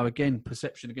 Again,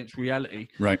 perception against reality.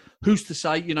 Right. Who's to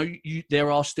say,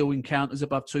 there are still encounters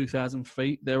above 2,000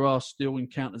 feet. There are still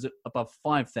encounters above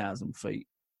 5,000 feet.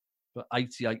 But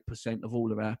 88% of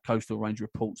all of our coastal range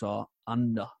reports are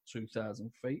under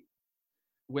 2,000 feet.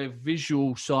 Where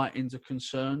visual sightings are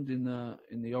concerned in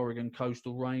the Oregon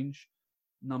coastal range,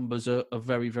 numbers are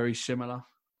very, very similar.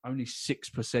 Only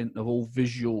 6% of all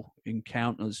visual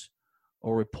encounters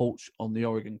or reports on the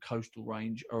Oregon coastal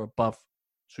range are above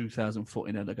 2,000 foot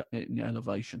in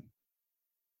elevation.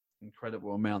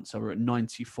 Incredible amounts. So we're at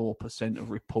 94%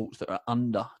 of reports that are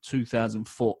under 2,000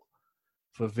 foot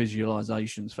for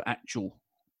visualizations, for actual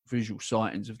visual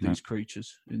sightings of these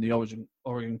creatures in the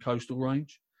Oregon coastal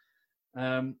range.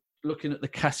 Looking at the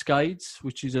Cascades,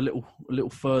 which is a little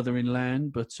further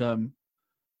inland, but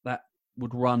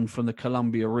would run from the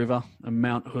Columbia River and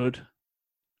Mount Hood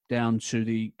down to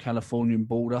the Californian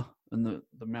border, and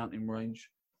the mountain range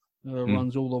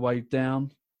runs all the way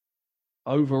down.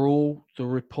 Overall, the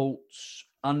reports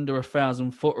under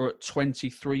 1,000 foot are at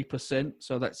 23%.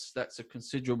 So that's a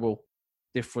considerable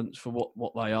difference for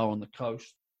what they are on the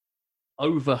coast.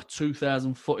 Over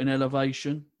 2,000 foot in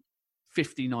elevation,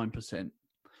 59%.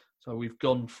 So we've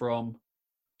gone from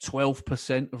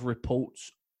 12% of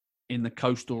reports in the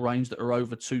coastal range that are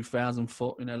over 2,000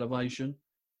 foot in elevation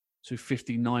to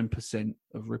 59%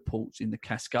 of reports in the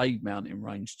Cascade mountain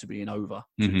range to being over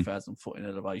 2,000 foot in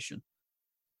elevation.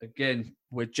 Again,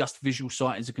 where just visual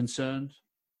sightings are concerned,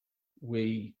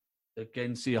 we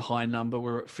again see a high number.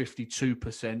 We're at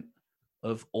 52%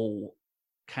 of all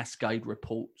Cascade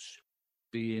reports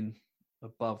being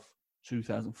above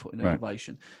 2,000 foot in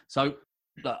elevation. So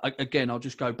again, I'll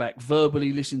just go back.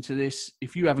 Verbally listen to this.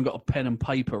 If you haven't got a pen and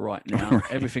paper right now,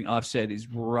 everything I've said is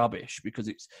rubbish, because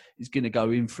it's going to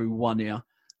go in through one ear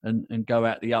and go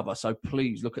out the other. So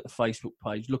please look at the Facebook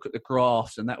page, look at the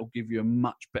graphs, and that will give you a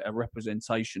much better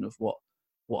representation of what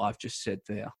I've just said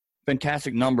there.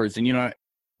 Fantastic numbers. And,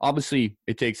 obviously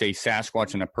it takes a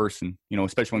Sasquatch and a person,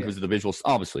 especially when it comes to the visuals,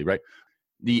 obviously, right?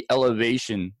 The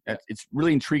elevation, it's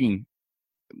really intriguing.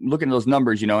 Looking at those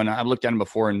numbers, and I've looked at them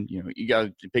before, and, you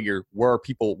got to figure where are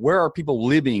people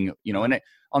living, and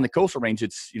on the coastal range,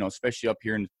 it's, especially up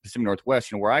here in the Pacific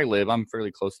Northwest, where I live, I'm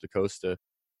fairly close to the coast.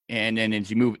 And then as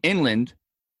you move inland,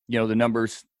 the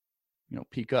numbers,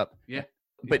 peak up. Yeah.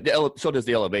 But so does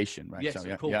the elevation, right? Yes, so,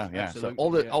 of course. Yeah.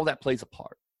 Absolutely. So all that plays a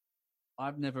part.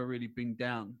 I've never really been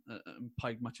down and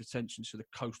paid much attention to the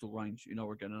coastal range in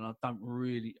Oregon. And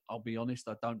I'll be honest,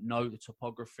 I don't know the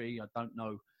topography. I don't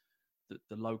know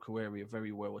the local area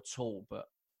very well at all. But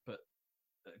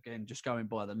again, just going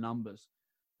by the numbers,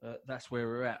 that's where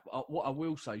we're at. What I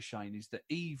will say, Shane, is that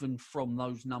even from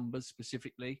those numbers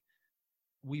specifically,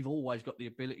 we've always got the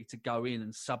ability to go in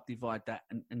and subdivide that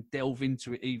and delve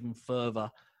into it even further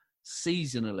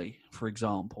seasonally, for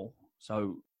example.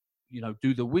 So,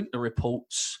 do the winter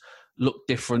reports look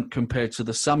different compared to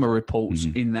the summer reports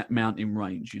in that mountain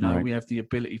range? We have the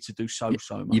ability to do so much.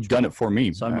 You've done it for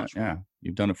me. So much. Yeah,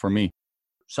 you've done it for me.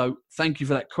 So thank you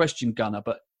for that question, Gunnar.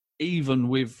 But even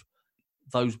with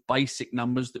those basic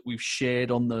numbers that we've shared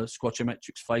on the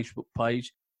Squatchermetrics Facebook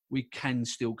page, we can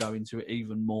still go into it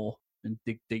even more and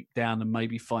dig deep down and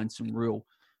maybe find some real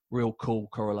cool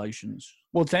correlations.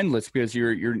 Well, it's endless, because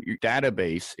your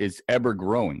database is ever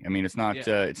growing. I mean, it's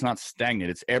not stagnant;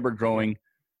 it's ever growing,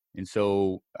 and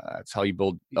so it's how you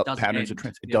build up patterns and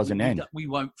trends. It doesn't end. We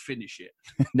won't finish it.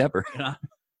 Never.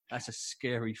 That's a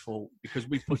scary thought, because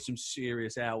we put some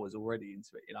serious hours already into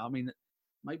it. I mean,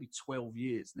 maybe 12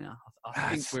 years now.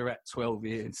 I think we're at 12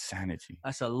 years. Insanity.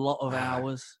 That's a lot of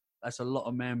hours. That's a lot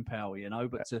of manpower,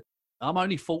 But I'm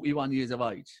only 41 years of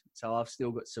age, so I've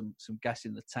still got some gas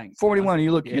in the tank. 41,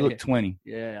 you look 20.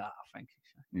 Yeah, thank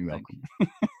you. You're welcome.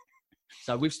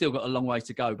 So we've still got a long way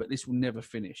to go, but this will never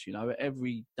finish.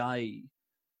 Every day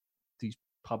these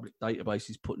public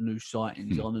databases put new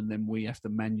sightings on, and then we have to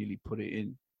manually put it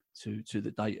in to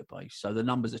the database. So the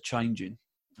numbers are changing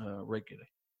regularly.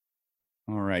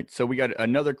 All right. So we got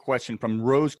another question from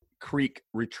Rose Creek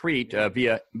Retreat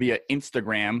via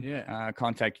Instagram. Yeah.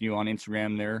 Contacting you on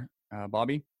Instagram there,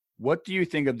 Bobby. What do you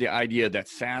think of the idea that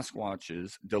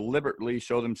Sasquatches deliberately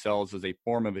show themselves as a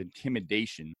form of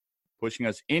intimidation, pushing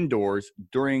us indoors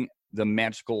during the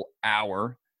magical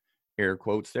hour, air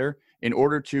quotes there, in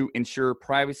order to ensure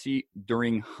privacy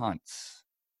during hunts?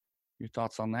 Your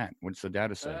thoughts on that? What's the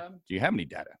data say? Do you have any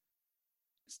data?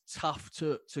 It's tough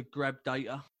to grab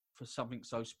data for something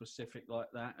so specific like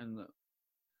that, and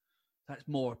that's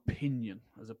more opinion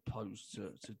as opposed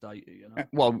to data.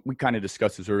 Well, we kind of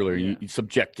discussed this earlier. Yeah.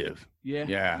 Subjective.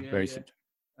 Very subjective.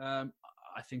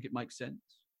 I think it makes sense.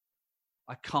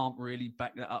 I can't really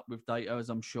back that up with data, as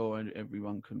I'm sure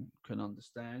everyone can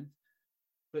understand.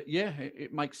 But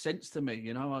it makes sense to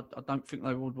me. I don't think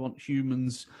they would want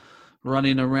humans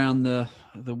running around the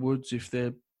woods if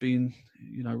they're being,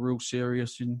 real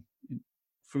serious in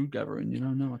food gathering.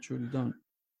 No, I truly don't.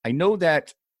 I know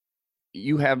that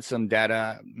you have some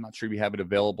data. I'm not sure if you have it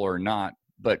available or not,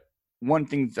 but one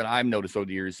thing that I've noticed over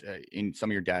the years in some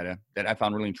of your data that I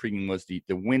found really intriguing was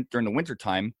during the winter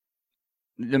time,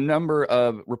 the number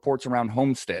of reports around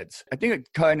homesteads. I think it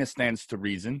kind of stands to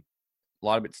reason. A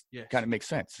lot of it kind of makes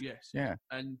sense. Yes. Yeah.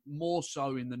 And more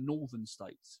so in the northern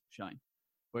states, Shane,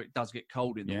 where it does get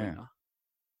cold in the winter.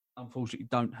 Unfortunately,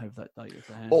 don't have that data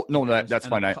to hand. Oh, no, that's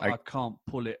fine. I can't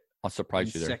pull it. I'll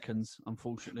surprise you there. Seconds,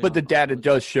 unfortunately. But the data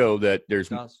does show that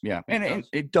there's, it does. and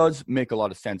it does make a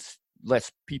lot of sense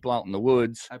less people out in the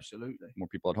woods, Absolutely. more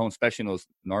people at home, especially in those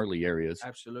gnarly areas.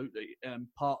 Absolutely.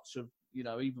 Parts of,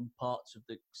 even parts of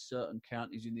the certain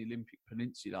counties in the Olympic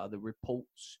Peninsula,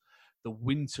 the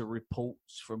winter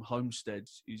reports from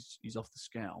homesteads is off the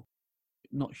scale.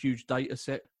 Not huge data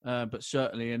set, but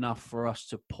certainly enough for us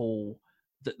to pull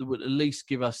that would at least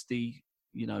give us the,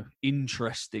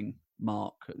 interesting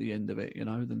mark at the end of it,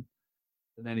 than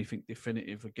anything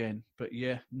definitive again. But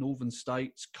yeah, northern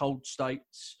states, cold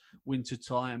states,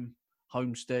 wintertime,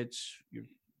 homesteads,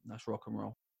 that's rock and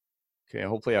roll. Okay,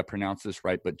 hopefully I pronounced this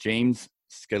right, but James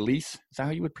Scalise, is that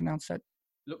how you would pronounce that?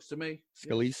 Looks to me.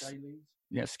 Scalise.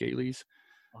 Yeah, Scalise.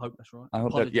 I hope that's right. I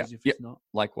hope Apologies that, if it's not.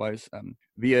 Likewise.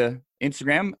 Via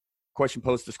Instagram, question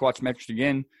posed to Squatchermetrics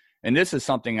again. And this is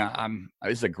something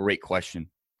this is a great question.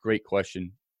 Great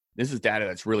question. This is data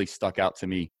that's really stuck out to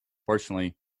me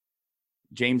personally.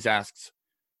 James asks,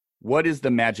 what is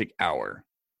the magic hour?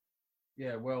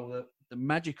 Yeah, well, the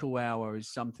magical hour is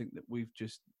something that we've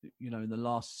just, in the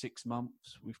last 6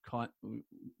 months,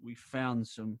 we've found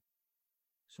some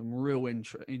real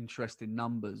interesting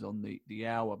numbers on the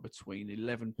hour between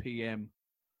 11 p.m.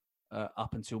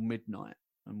 Up until midnight,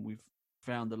 and we've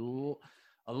found a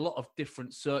lot of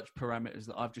different search parameters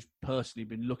that I've just personally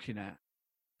been looking at,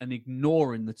 and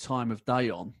ignoring the time of day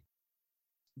on.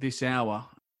 This hour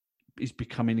is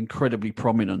becoming incredibly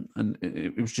prominent, and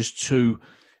it was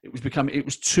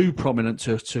too prominent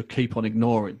to keep on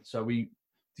ignoring. So we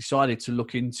decided to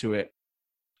look into it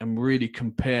and really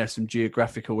compare some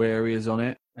geographical areas on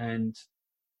it. And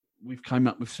we've come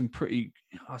up with some pretty,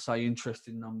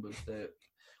 interesting numbers there.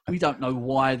 We don't know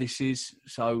why this is,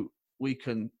 so we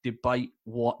can debate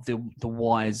what the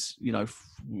whys,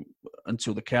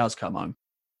 until the cows come home.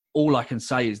 All I can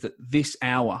say is that this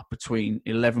hour between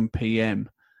 11 p.m.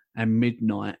 and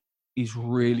midnight is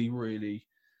really, really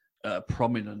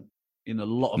prominent in a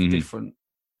lot of different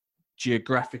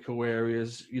geographical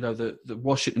areas. The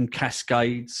Washington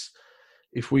Cascades,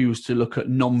 if we was to look at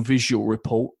non-visual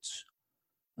reports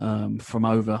from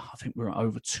over, I think we're at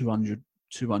over 200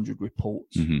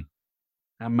 reports.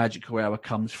 Our magical hour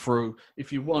comes through.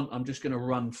 If you want, I'm just going to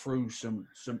run through some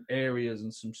areas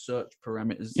and some search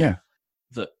parameters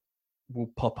that will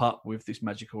pop up with this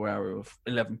magical hour of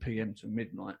 11 p.m. to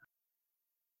midnight.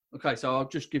 Okay, so I'll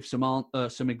just give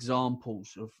some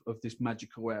examples of this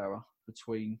magical hour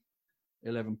between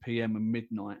 11 p.m. and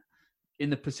midnight. In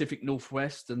the Pacific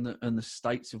Northwest and the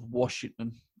states of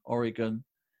Washington, Oregon,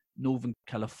 Northern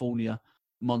California,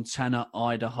 Montana,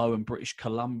 Idaho, and British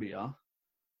Columbia,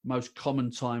 most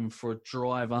common time for a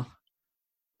driver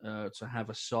to have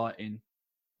a sighting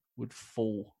would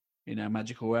fall in our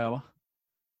magical hour.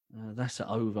 That's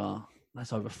over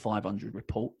 500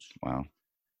 reports. Wow.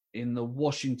 In the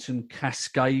Washington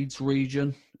Cascades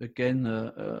region, again,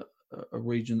 a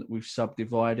region that we've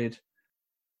subdivided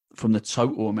from the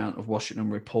total amount of Washington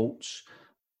reports.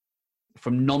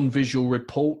 From non-visual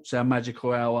reports, our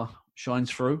magical hour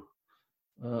shines through.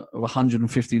 Of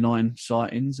 159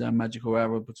 sightings, our magical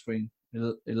hour between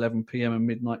 11 p.m. and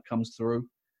midnight comes through.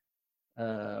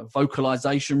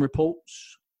 Vocalization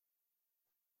reports,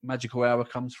 magical hour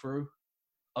comes through.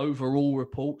 Overall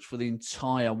reports for the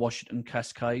entire Washington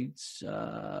Cascades,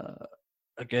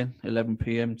 again, 11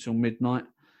 p.m. till midnight.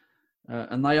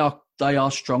 And they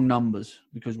are strong numbers,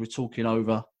 because we're talking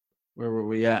over, where are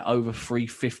we at? Over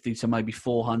 350 to maybe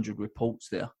 400 reports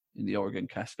there in the Oregon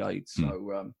Cascades.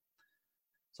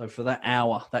 So for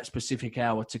that specific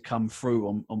hour to come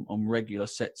through on regular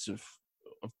sets of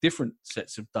different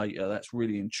sets of data, that's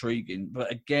really intriguing. But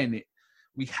again,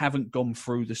 we haven't gone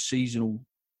through the seasonal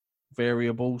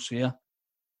variables here.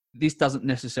 This doesn't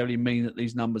necessarily mean that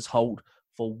these numbers hold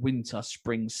for winter,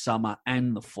 spring, summer,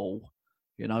 and the fall.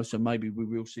 So maybe we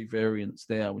will see variance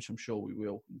there, which I'm sure we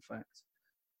will, in fact.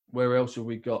 Where else have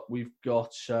we got? We've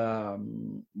got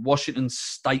Washington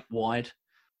statewide.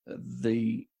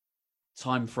 The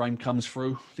time frame comes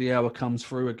through, the hour comes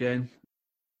through again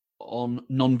on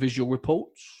non-visual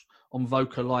reports, on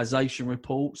vocalization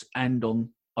reports, and on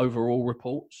overall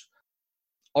reports.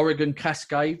 Oregon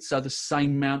Cascades, so the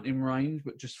same mountain range,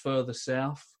 but just further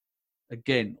south.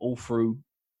 Again, all through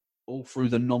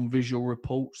the non-visual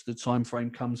reports, the time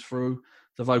frame comes through.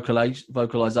 The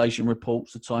vocalization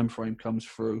reports, the time frame comes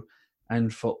through,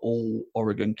 and for all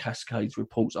Oregon Cascades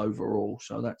reports overall.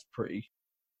 So that's pretty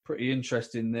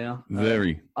interesting there.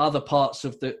 Very. Other parts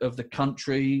of the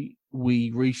country,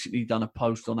 we recently done a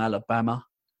post on Alabama,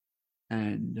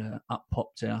 and up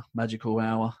popped our magical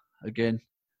hour again,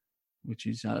 which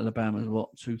is Alabama's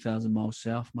 2,000 miles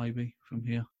south maybe from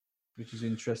here, which is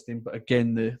interesting. But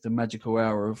again, the magical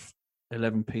hour of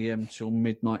 11 p.m. till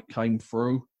midnight came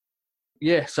through.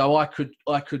 Yeah, so I could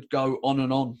go on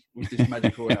and on with this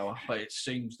magical hour, but it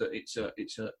seems that it's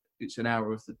an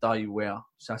hour of the day where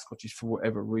Sasquatches, for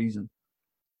whatever reason,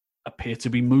 appear to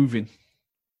be moving,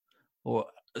 or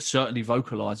certainly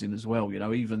vocalizing as well.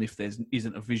 Even if there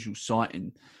isn't a visual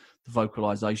sighting, the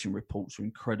vocalization reports are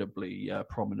incredibly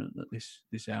prominent at this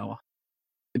hour.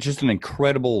 It's just an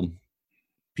incredible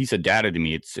piece of data to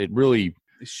me. It's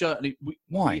certainly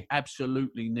why we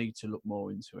absolutely need to look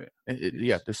more into it.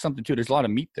 Yeah, there's something to it. There's a lot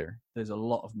of meat there. There's a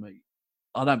lot of meat.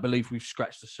 I don't believe we've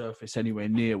scratched the surface anywhere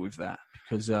near with that,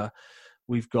 because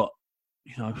we've got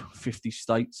 50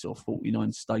 states or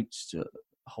 49 states, to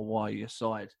Hawaii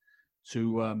aside,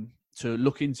 to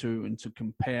look into and to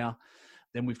compare.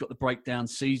 Then we've got the breakdown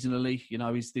seasonally.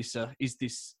 Is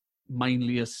this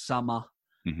mainly a summer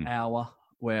hour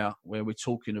where we're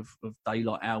talking of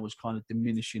daylight hours kind of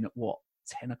diminishing at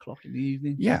 10 o'clock in the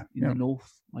evening? Yeah, in the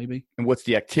north, maybe. And what's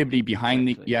the activity behind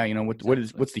exactly.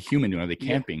 What's the human doing? Are they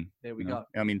camping? Yeah, there we go.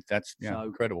 I mean, that's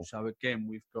incredible. So again,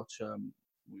 we've got the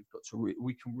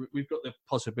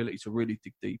possibility to really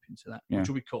dig deep into that, which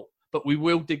will be cool. But we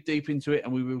will dig deep into it,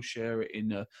 and we will share it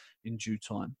in due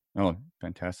time. Oh,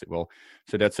 fantastic! Well,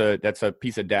 so that's a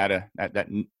piece of data, that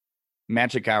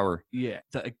magic hour. Yeah,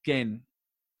 that again,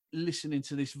 listening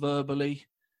to this verbally,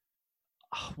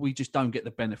 we just don't get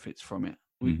the benefits from it.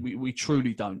 We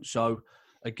truly don't. So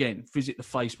again, visit the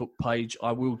Facebook page.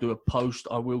 I will do a post.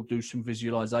 I will do some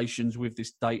visualizations with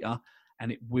this data, and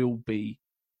it will be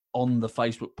on the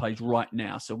Facebook page right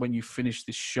now. So when you finish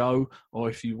this show, or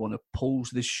if you want to pause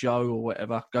this show or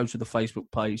whatever, go to the Facebook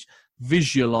page,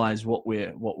 visualize what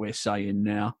we're saying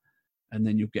now, and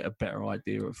then you'll get a better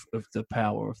idea of the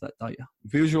power of that data.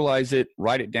 Visualize it,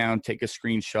 write it down, take a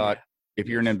screenshot. Yeah. If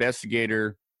you're an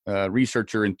investigator,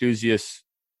 researcher, enthusiast,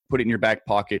 put it in your back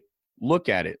pocket, look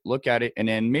at it, and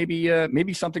then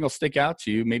maybe something will stick out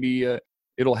to you. Maybe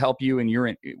it'll help you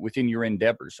within your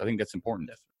endeavors. I think that's important.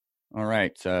 Definitely. All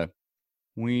right.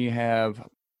 We have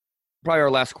probably our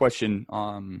last question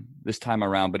this time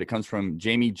around, but it comes from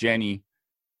Jamie Jenny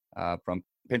from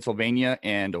Pennsylvania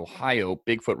and Ohio,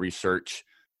 Bigfoot Research.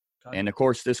 Okay. And, of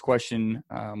course, this question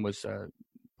was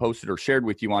posted or shared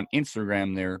with you on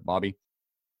Instagram there, Bobby.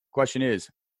 Question is,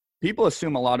 people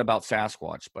assume a lot about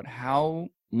Sasquatch, but how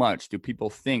much do people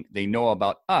think they know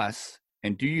about us?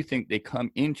 And do you think they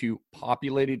come into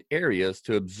populated areas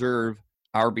to observe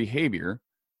our behavior?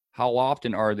 How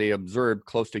often are they observed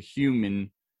close to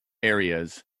human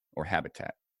areas or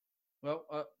habitat? Well,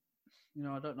 I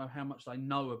don't know how much they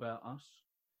know about us.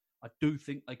 I do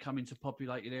think they come into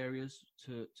populated areas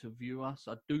to view us.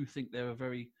 I do think they're a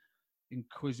very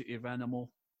inquisitive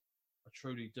animal. I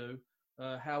truly do.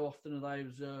 How often are they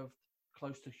observed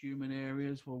close to human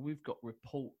areas? Well, we've got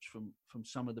reports from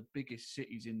some of the biggest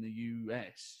cities in the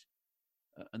US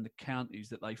and the counties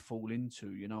that they fall into,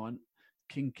 and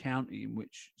King County, in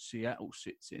which Seattle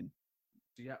sits in.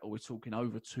 Seattle, we're talking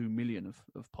over 2 million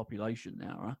of population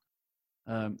now,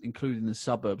 including the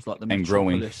suburbs like the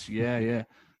metropolis. Yeah.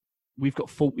 We've got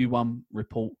 41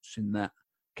 reports in that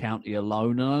county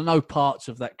alone. And I know parts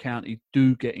of that county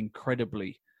do get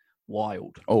incredibly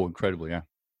wild. Oh, incredibly, yeah.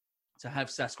 To have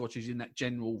Sasquatches in that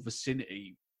general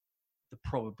vicinity, the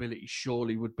probability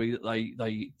surely would be that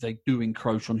they do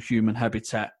encroach on human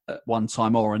habitat at one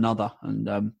time or another. And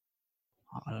I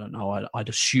don't know. I'd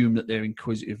assume that their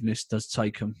inquisitiveness does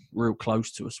take them real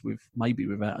close to us,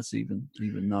 without us even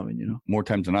knowing. More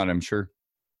times than not, I'm sure.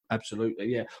 Absolutely,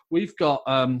 yeah. We've got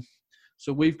a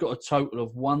total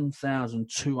of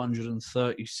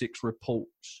 1,236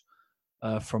 reports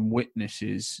from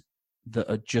witnesses that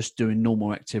are just doing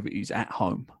normal activities at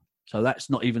home. So that's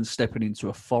not even stepping into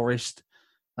a forest.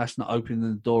 That's not opening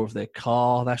the door of their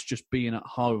car. That's just being at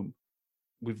home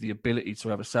with the ability to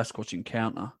have a Sasquatch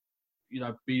encounter.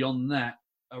 Beyond that,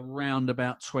 around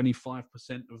about 25%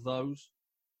 of those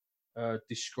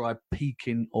describe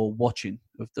peeking or watching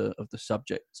of the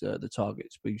subject, the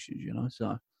target species.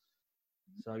 So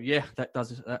yeah, that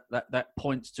does that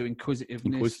points to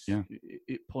inquisitiveness.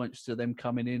 It points to them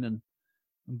coming in and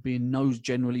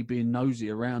generally being nosy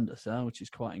around us, which is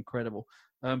quite incredible.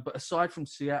 But aside from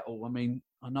Seattle, I mean,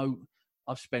 I know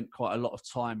I've spent quite a lot of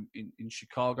time in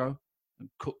Chicago and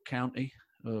Cook County,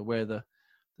 where the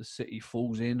city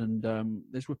falls in, and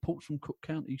there's reports from Cook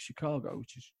County, Chicago,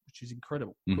 which is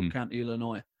incredible. Cook County,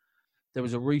 Illinois. There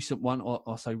was a recent one, or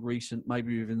I'll say recent,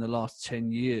 maybe within the last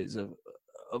 10 years, of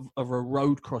a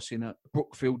road crossing at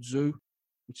Brookfield Zoo,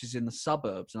 which is in the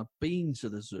suburbs. And I've been to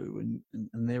the zoo,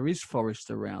 and there is forest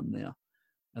around there,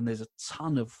 and there's a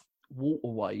ton of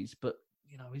waterways. But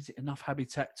is it enough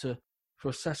habitat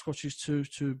for Sasquatches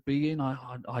to be in,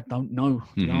 I don't know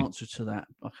the answer to that.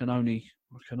 I can only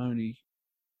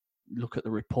look at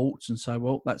the reports and say,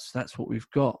 well, that's what we've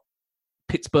got.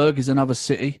 Pittsburgh is another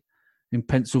city in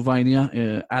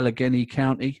Pennsylvania, Allegheny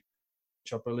County,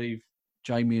 which I believe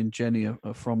Jamie and Jenny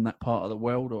are from that part of the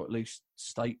world, or at least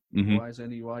state-wise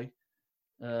anyway.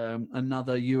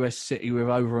 Another US city with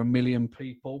over 1 million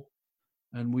people,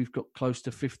 and we've got close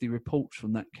to 50 reports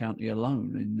from that county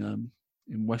alone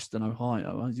in Western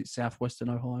Ohio. Is it southwestern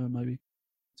Ohio, maybe?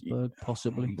 Pittsburgh,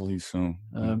 possibly. I believe so.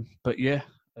 But yeah,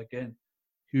 again,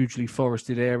 hugely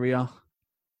forested area,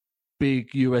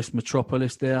 big US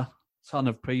metropolis there, ton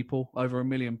of people, over 1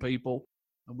 million people,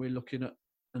 and we're looking at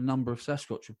a number of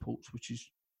Sasquatch reports, which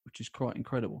is quite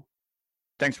incredible.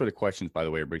 Thanks for the questions, by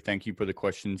the way, everybody. Thank you for the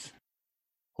questions.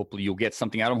 Hopefully you'll get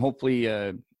something out of them. Hopefully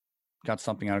got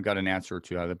something out of, got an answer or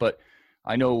two out of it. But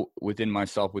I know within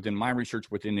myself, within my research,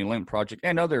 within the Olymp Project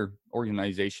and other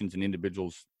organizations and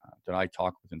individuals that I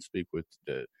talk with and speak with,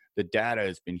 the data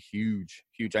has been huge.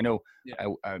 I know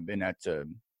I've been at a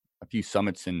few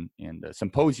summits and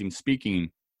symposiums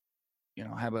speaking,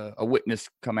 have a witness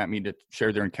come at me to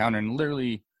share their encounter. And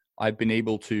literally I've been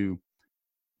able to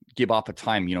give off a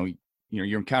time,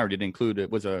 your encounter did include, it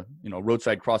was a,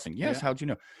 roadside crossing. Yes. Yeah. How'd you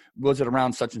know? Was it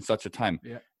around such and such a time?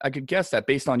 Yeah. I could guess that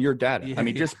based on your data. Yeah, I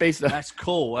mean, just based on. That's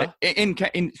cool. Huh? In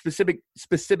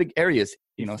specific areas,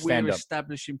 stand we're up.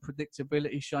 establishing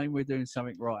predictability, Shane, we're doing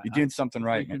something right. You're doing something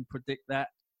right. If we can predict that,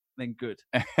 then good.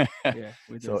 Yeah.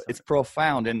 So it's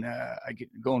profound. And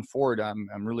going forward,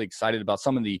 I'm really excited about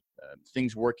some of the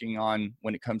things working on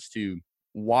when it comes to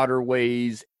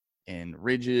waterways and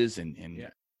ridges and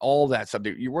all that stuff.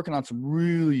 You're working on some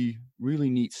really, really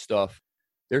neat stuff.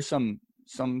 There's some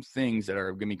things that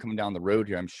are going to be coming down the road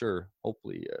here, I'm sure,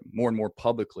 hopefully more and more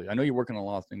publicly. I know you're working on a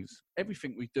lot of things.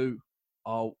 Everything we do,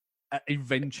 I'll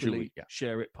eventually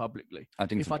share it publicly. I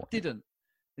think if I didn't,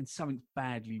 then something's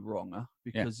badly wrong, huh?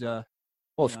 Because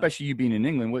especially you being in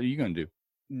England, what are you going to do?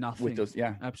 Nothing. With those,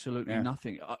 absolutely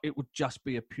nothing. It would just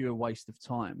be a pure waste of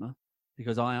time, huh?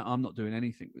 Because I'm not doing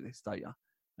anything with this data.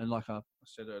 And like I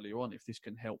said earlier on, if this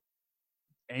can help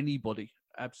anybody,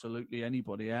 absolutely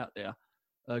anybody out there,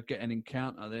 get an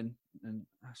encounter, then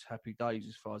that's happy days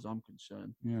as far as I'm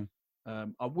concerned. Yeah.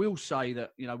 I will say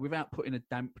that, without putting a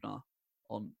dampener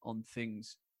on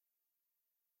things,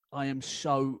 I am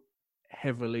so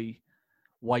heavily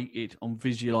weighted on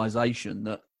visualization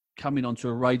that coming onto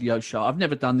a radio show, I've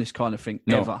never done this kind of thing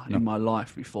ever in my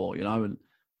life before, and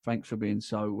thanks for being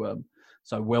so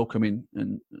welcoming,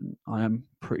 and I am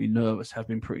pretty nervous, have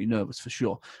been pretty nervous for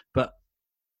sure. But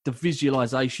the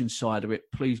visualization side of it,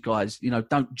 please guys,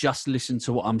 don't just listen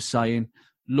to what I'm saying.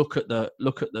 Look at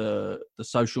the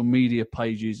social media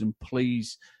pages, and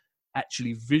please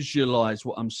actually visualize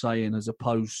what I'm saying as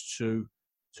opposed to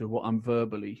what I'm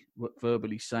verbally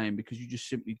saying, because you just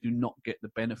simply do not get the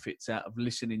benefits out of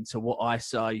listening to what I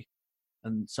say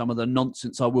and some of the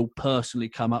nonsense I will personally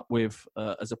come up with,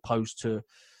 as opposed to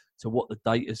what the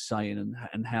data is saying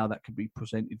and how that can be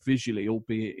presented visually,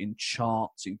 albeit in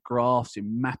charts, in graphs,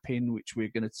 in mapping, which we're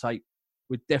going to take.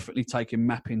 We're definitely taking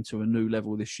mapping to a new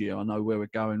level this year. I know where we're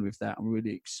going with that. I'm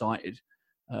really excited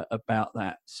about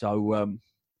that. So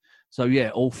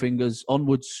yeah, all fingers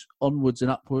onwards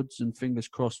and upwards, and fingers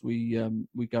crossed we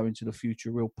go into the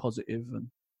future real positive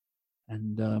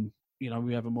and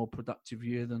we have a more productive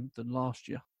year than last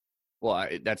year. Well,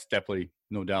 that's definitely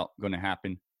no doubt going to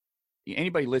happen.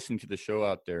 Anybody listening to the show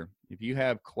out there, if you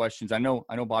have questions, I know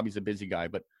Bobby's a busy guy,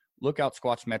 but look out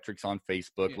Squatchmetrics on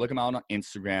Facebook, look him out on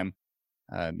Instagram.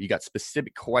 You got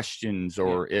specific questions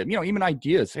or even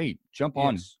ideas. Hey, jump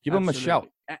on, give them a shout.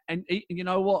 And you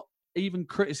know what? Even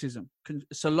criticism,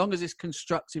 so long as it's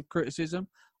constructive criticism,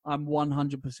 I'm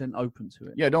 100% open to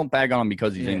it. Yeah, don't bag on him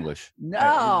because he's English.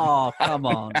 No, come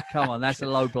on, that's a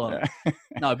low blow.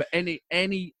 No, but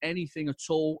anything at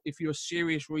all. If you're a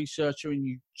serious researcher and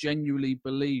you genuinely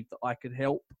believe that I could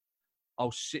help,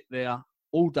 I'll sit there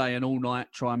all day and all night,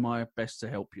 try my best to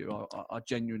help you. I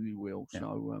genuinely will. Yeah.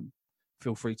 So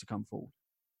feel free to come forward.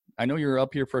 I know you're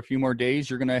up here for a few more days.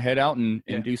 You're going to head out and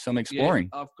do some exploring.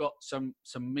 Yeah, I've got some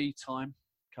me time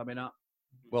coming up.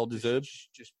 Well deserved.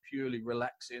 Just purely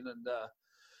relaxing and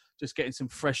just getting some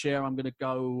fresh air. I'm going to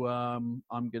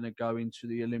go into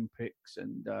the Olympics,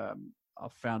 and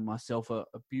I've found myself a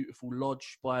beautiful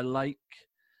lodge by a lake,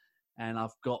 and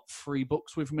I've got 3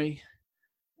 books with me,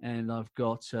 and I've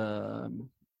got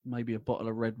maybe a bottle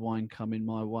of red wine coming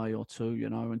my way or 2,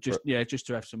 and just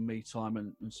to have some me time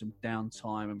and some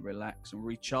downtime and relax and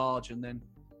recharge, and then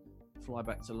fly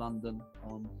back to London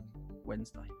on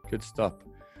Wednesday. Good stuff.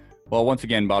 Well, once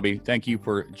again, Bobby, thank you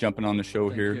for jumping on the show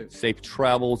here. You. Safe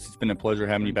travels. It's been a pleasure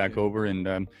having you back over, and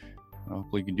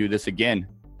hopefully we can do this again.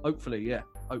 Hopefully, yeah.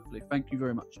 Hopefully. Thank you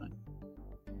very much, mate.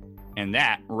 And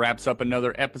that wraps up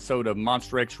another episode of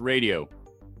Monster X Radio.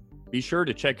 Be sure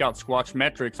to check out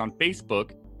Squatchermetrics on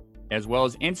Facebook as well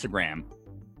as Instagram.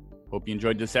 Hope you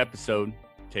enjoyed this episode.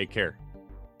 Take care.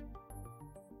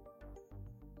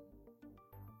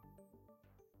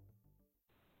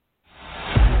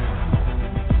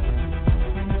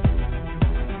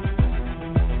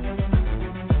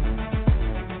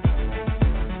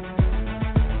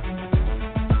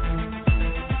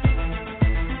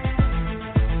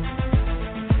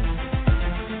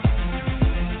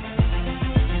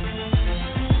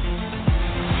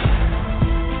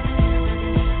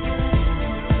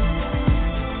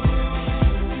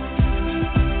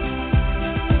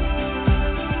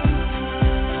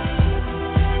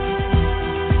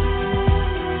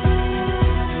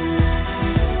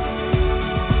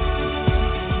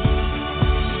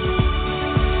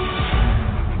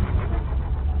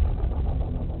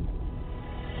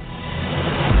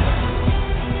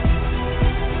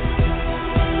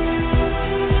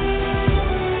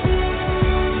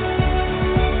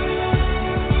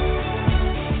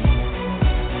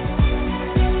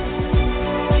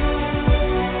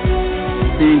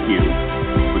 Thank you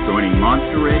for joining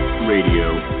Monster X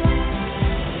Radio.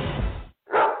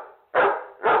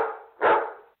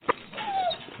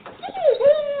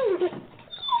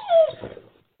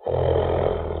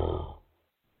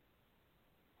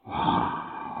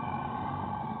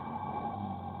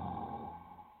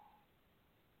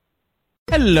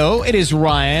 Hello, it is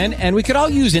Ryan, and we could all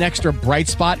use an extra bright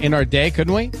spot in our day,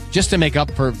 couldn't we? Just to make up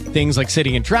for things like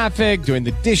sitting in traffic, doing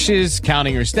the dishes,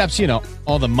 counting your steps, you know,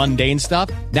 all the mundane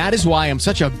stuff. That is why I'm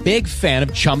such a big fan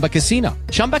of Chumba Casino.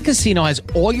 Chumba Casino has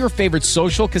all your favorite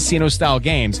social casino-style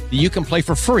games that you can play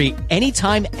for free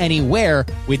anytime, anywhere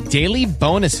with daily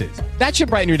bonuses. That should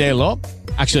brighten your day a little.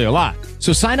 Actually, a lot.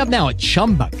 So sign up now at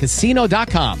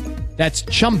ChumbaCasino.com. That's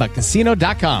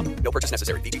ChumbaCasino.com. No purchase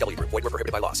necessary. VGW Group. Void where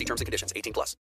prohibited by law. See terms and conditions. 18+.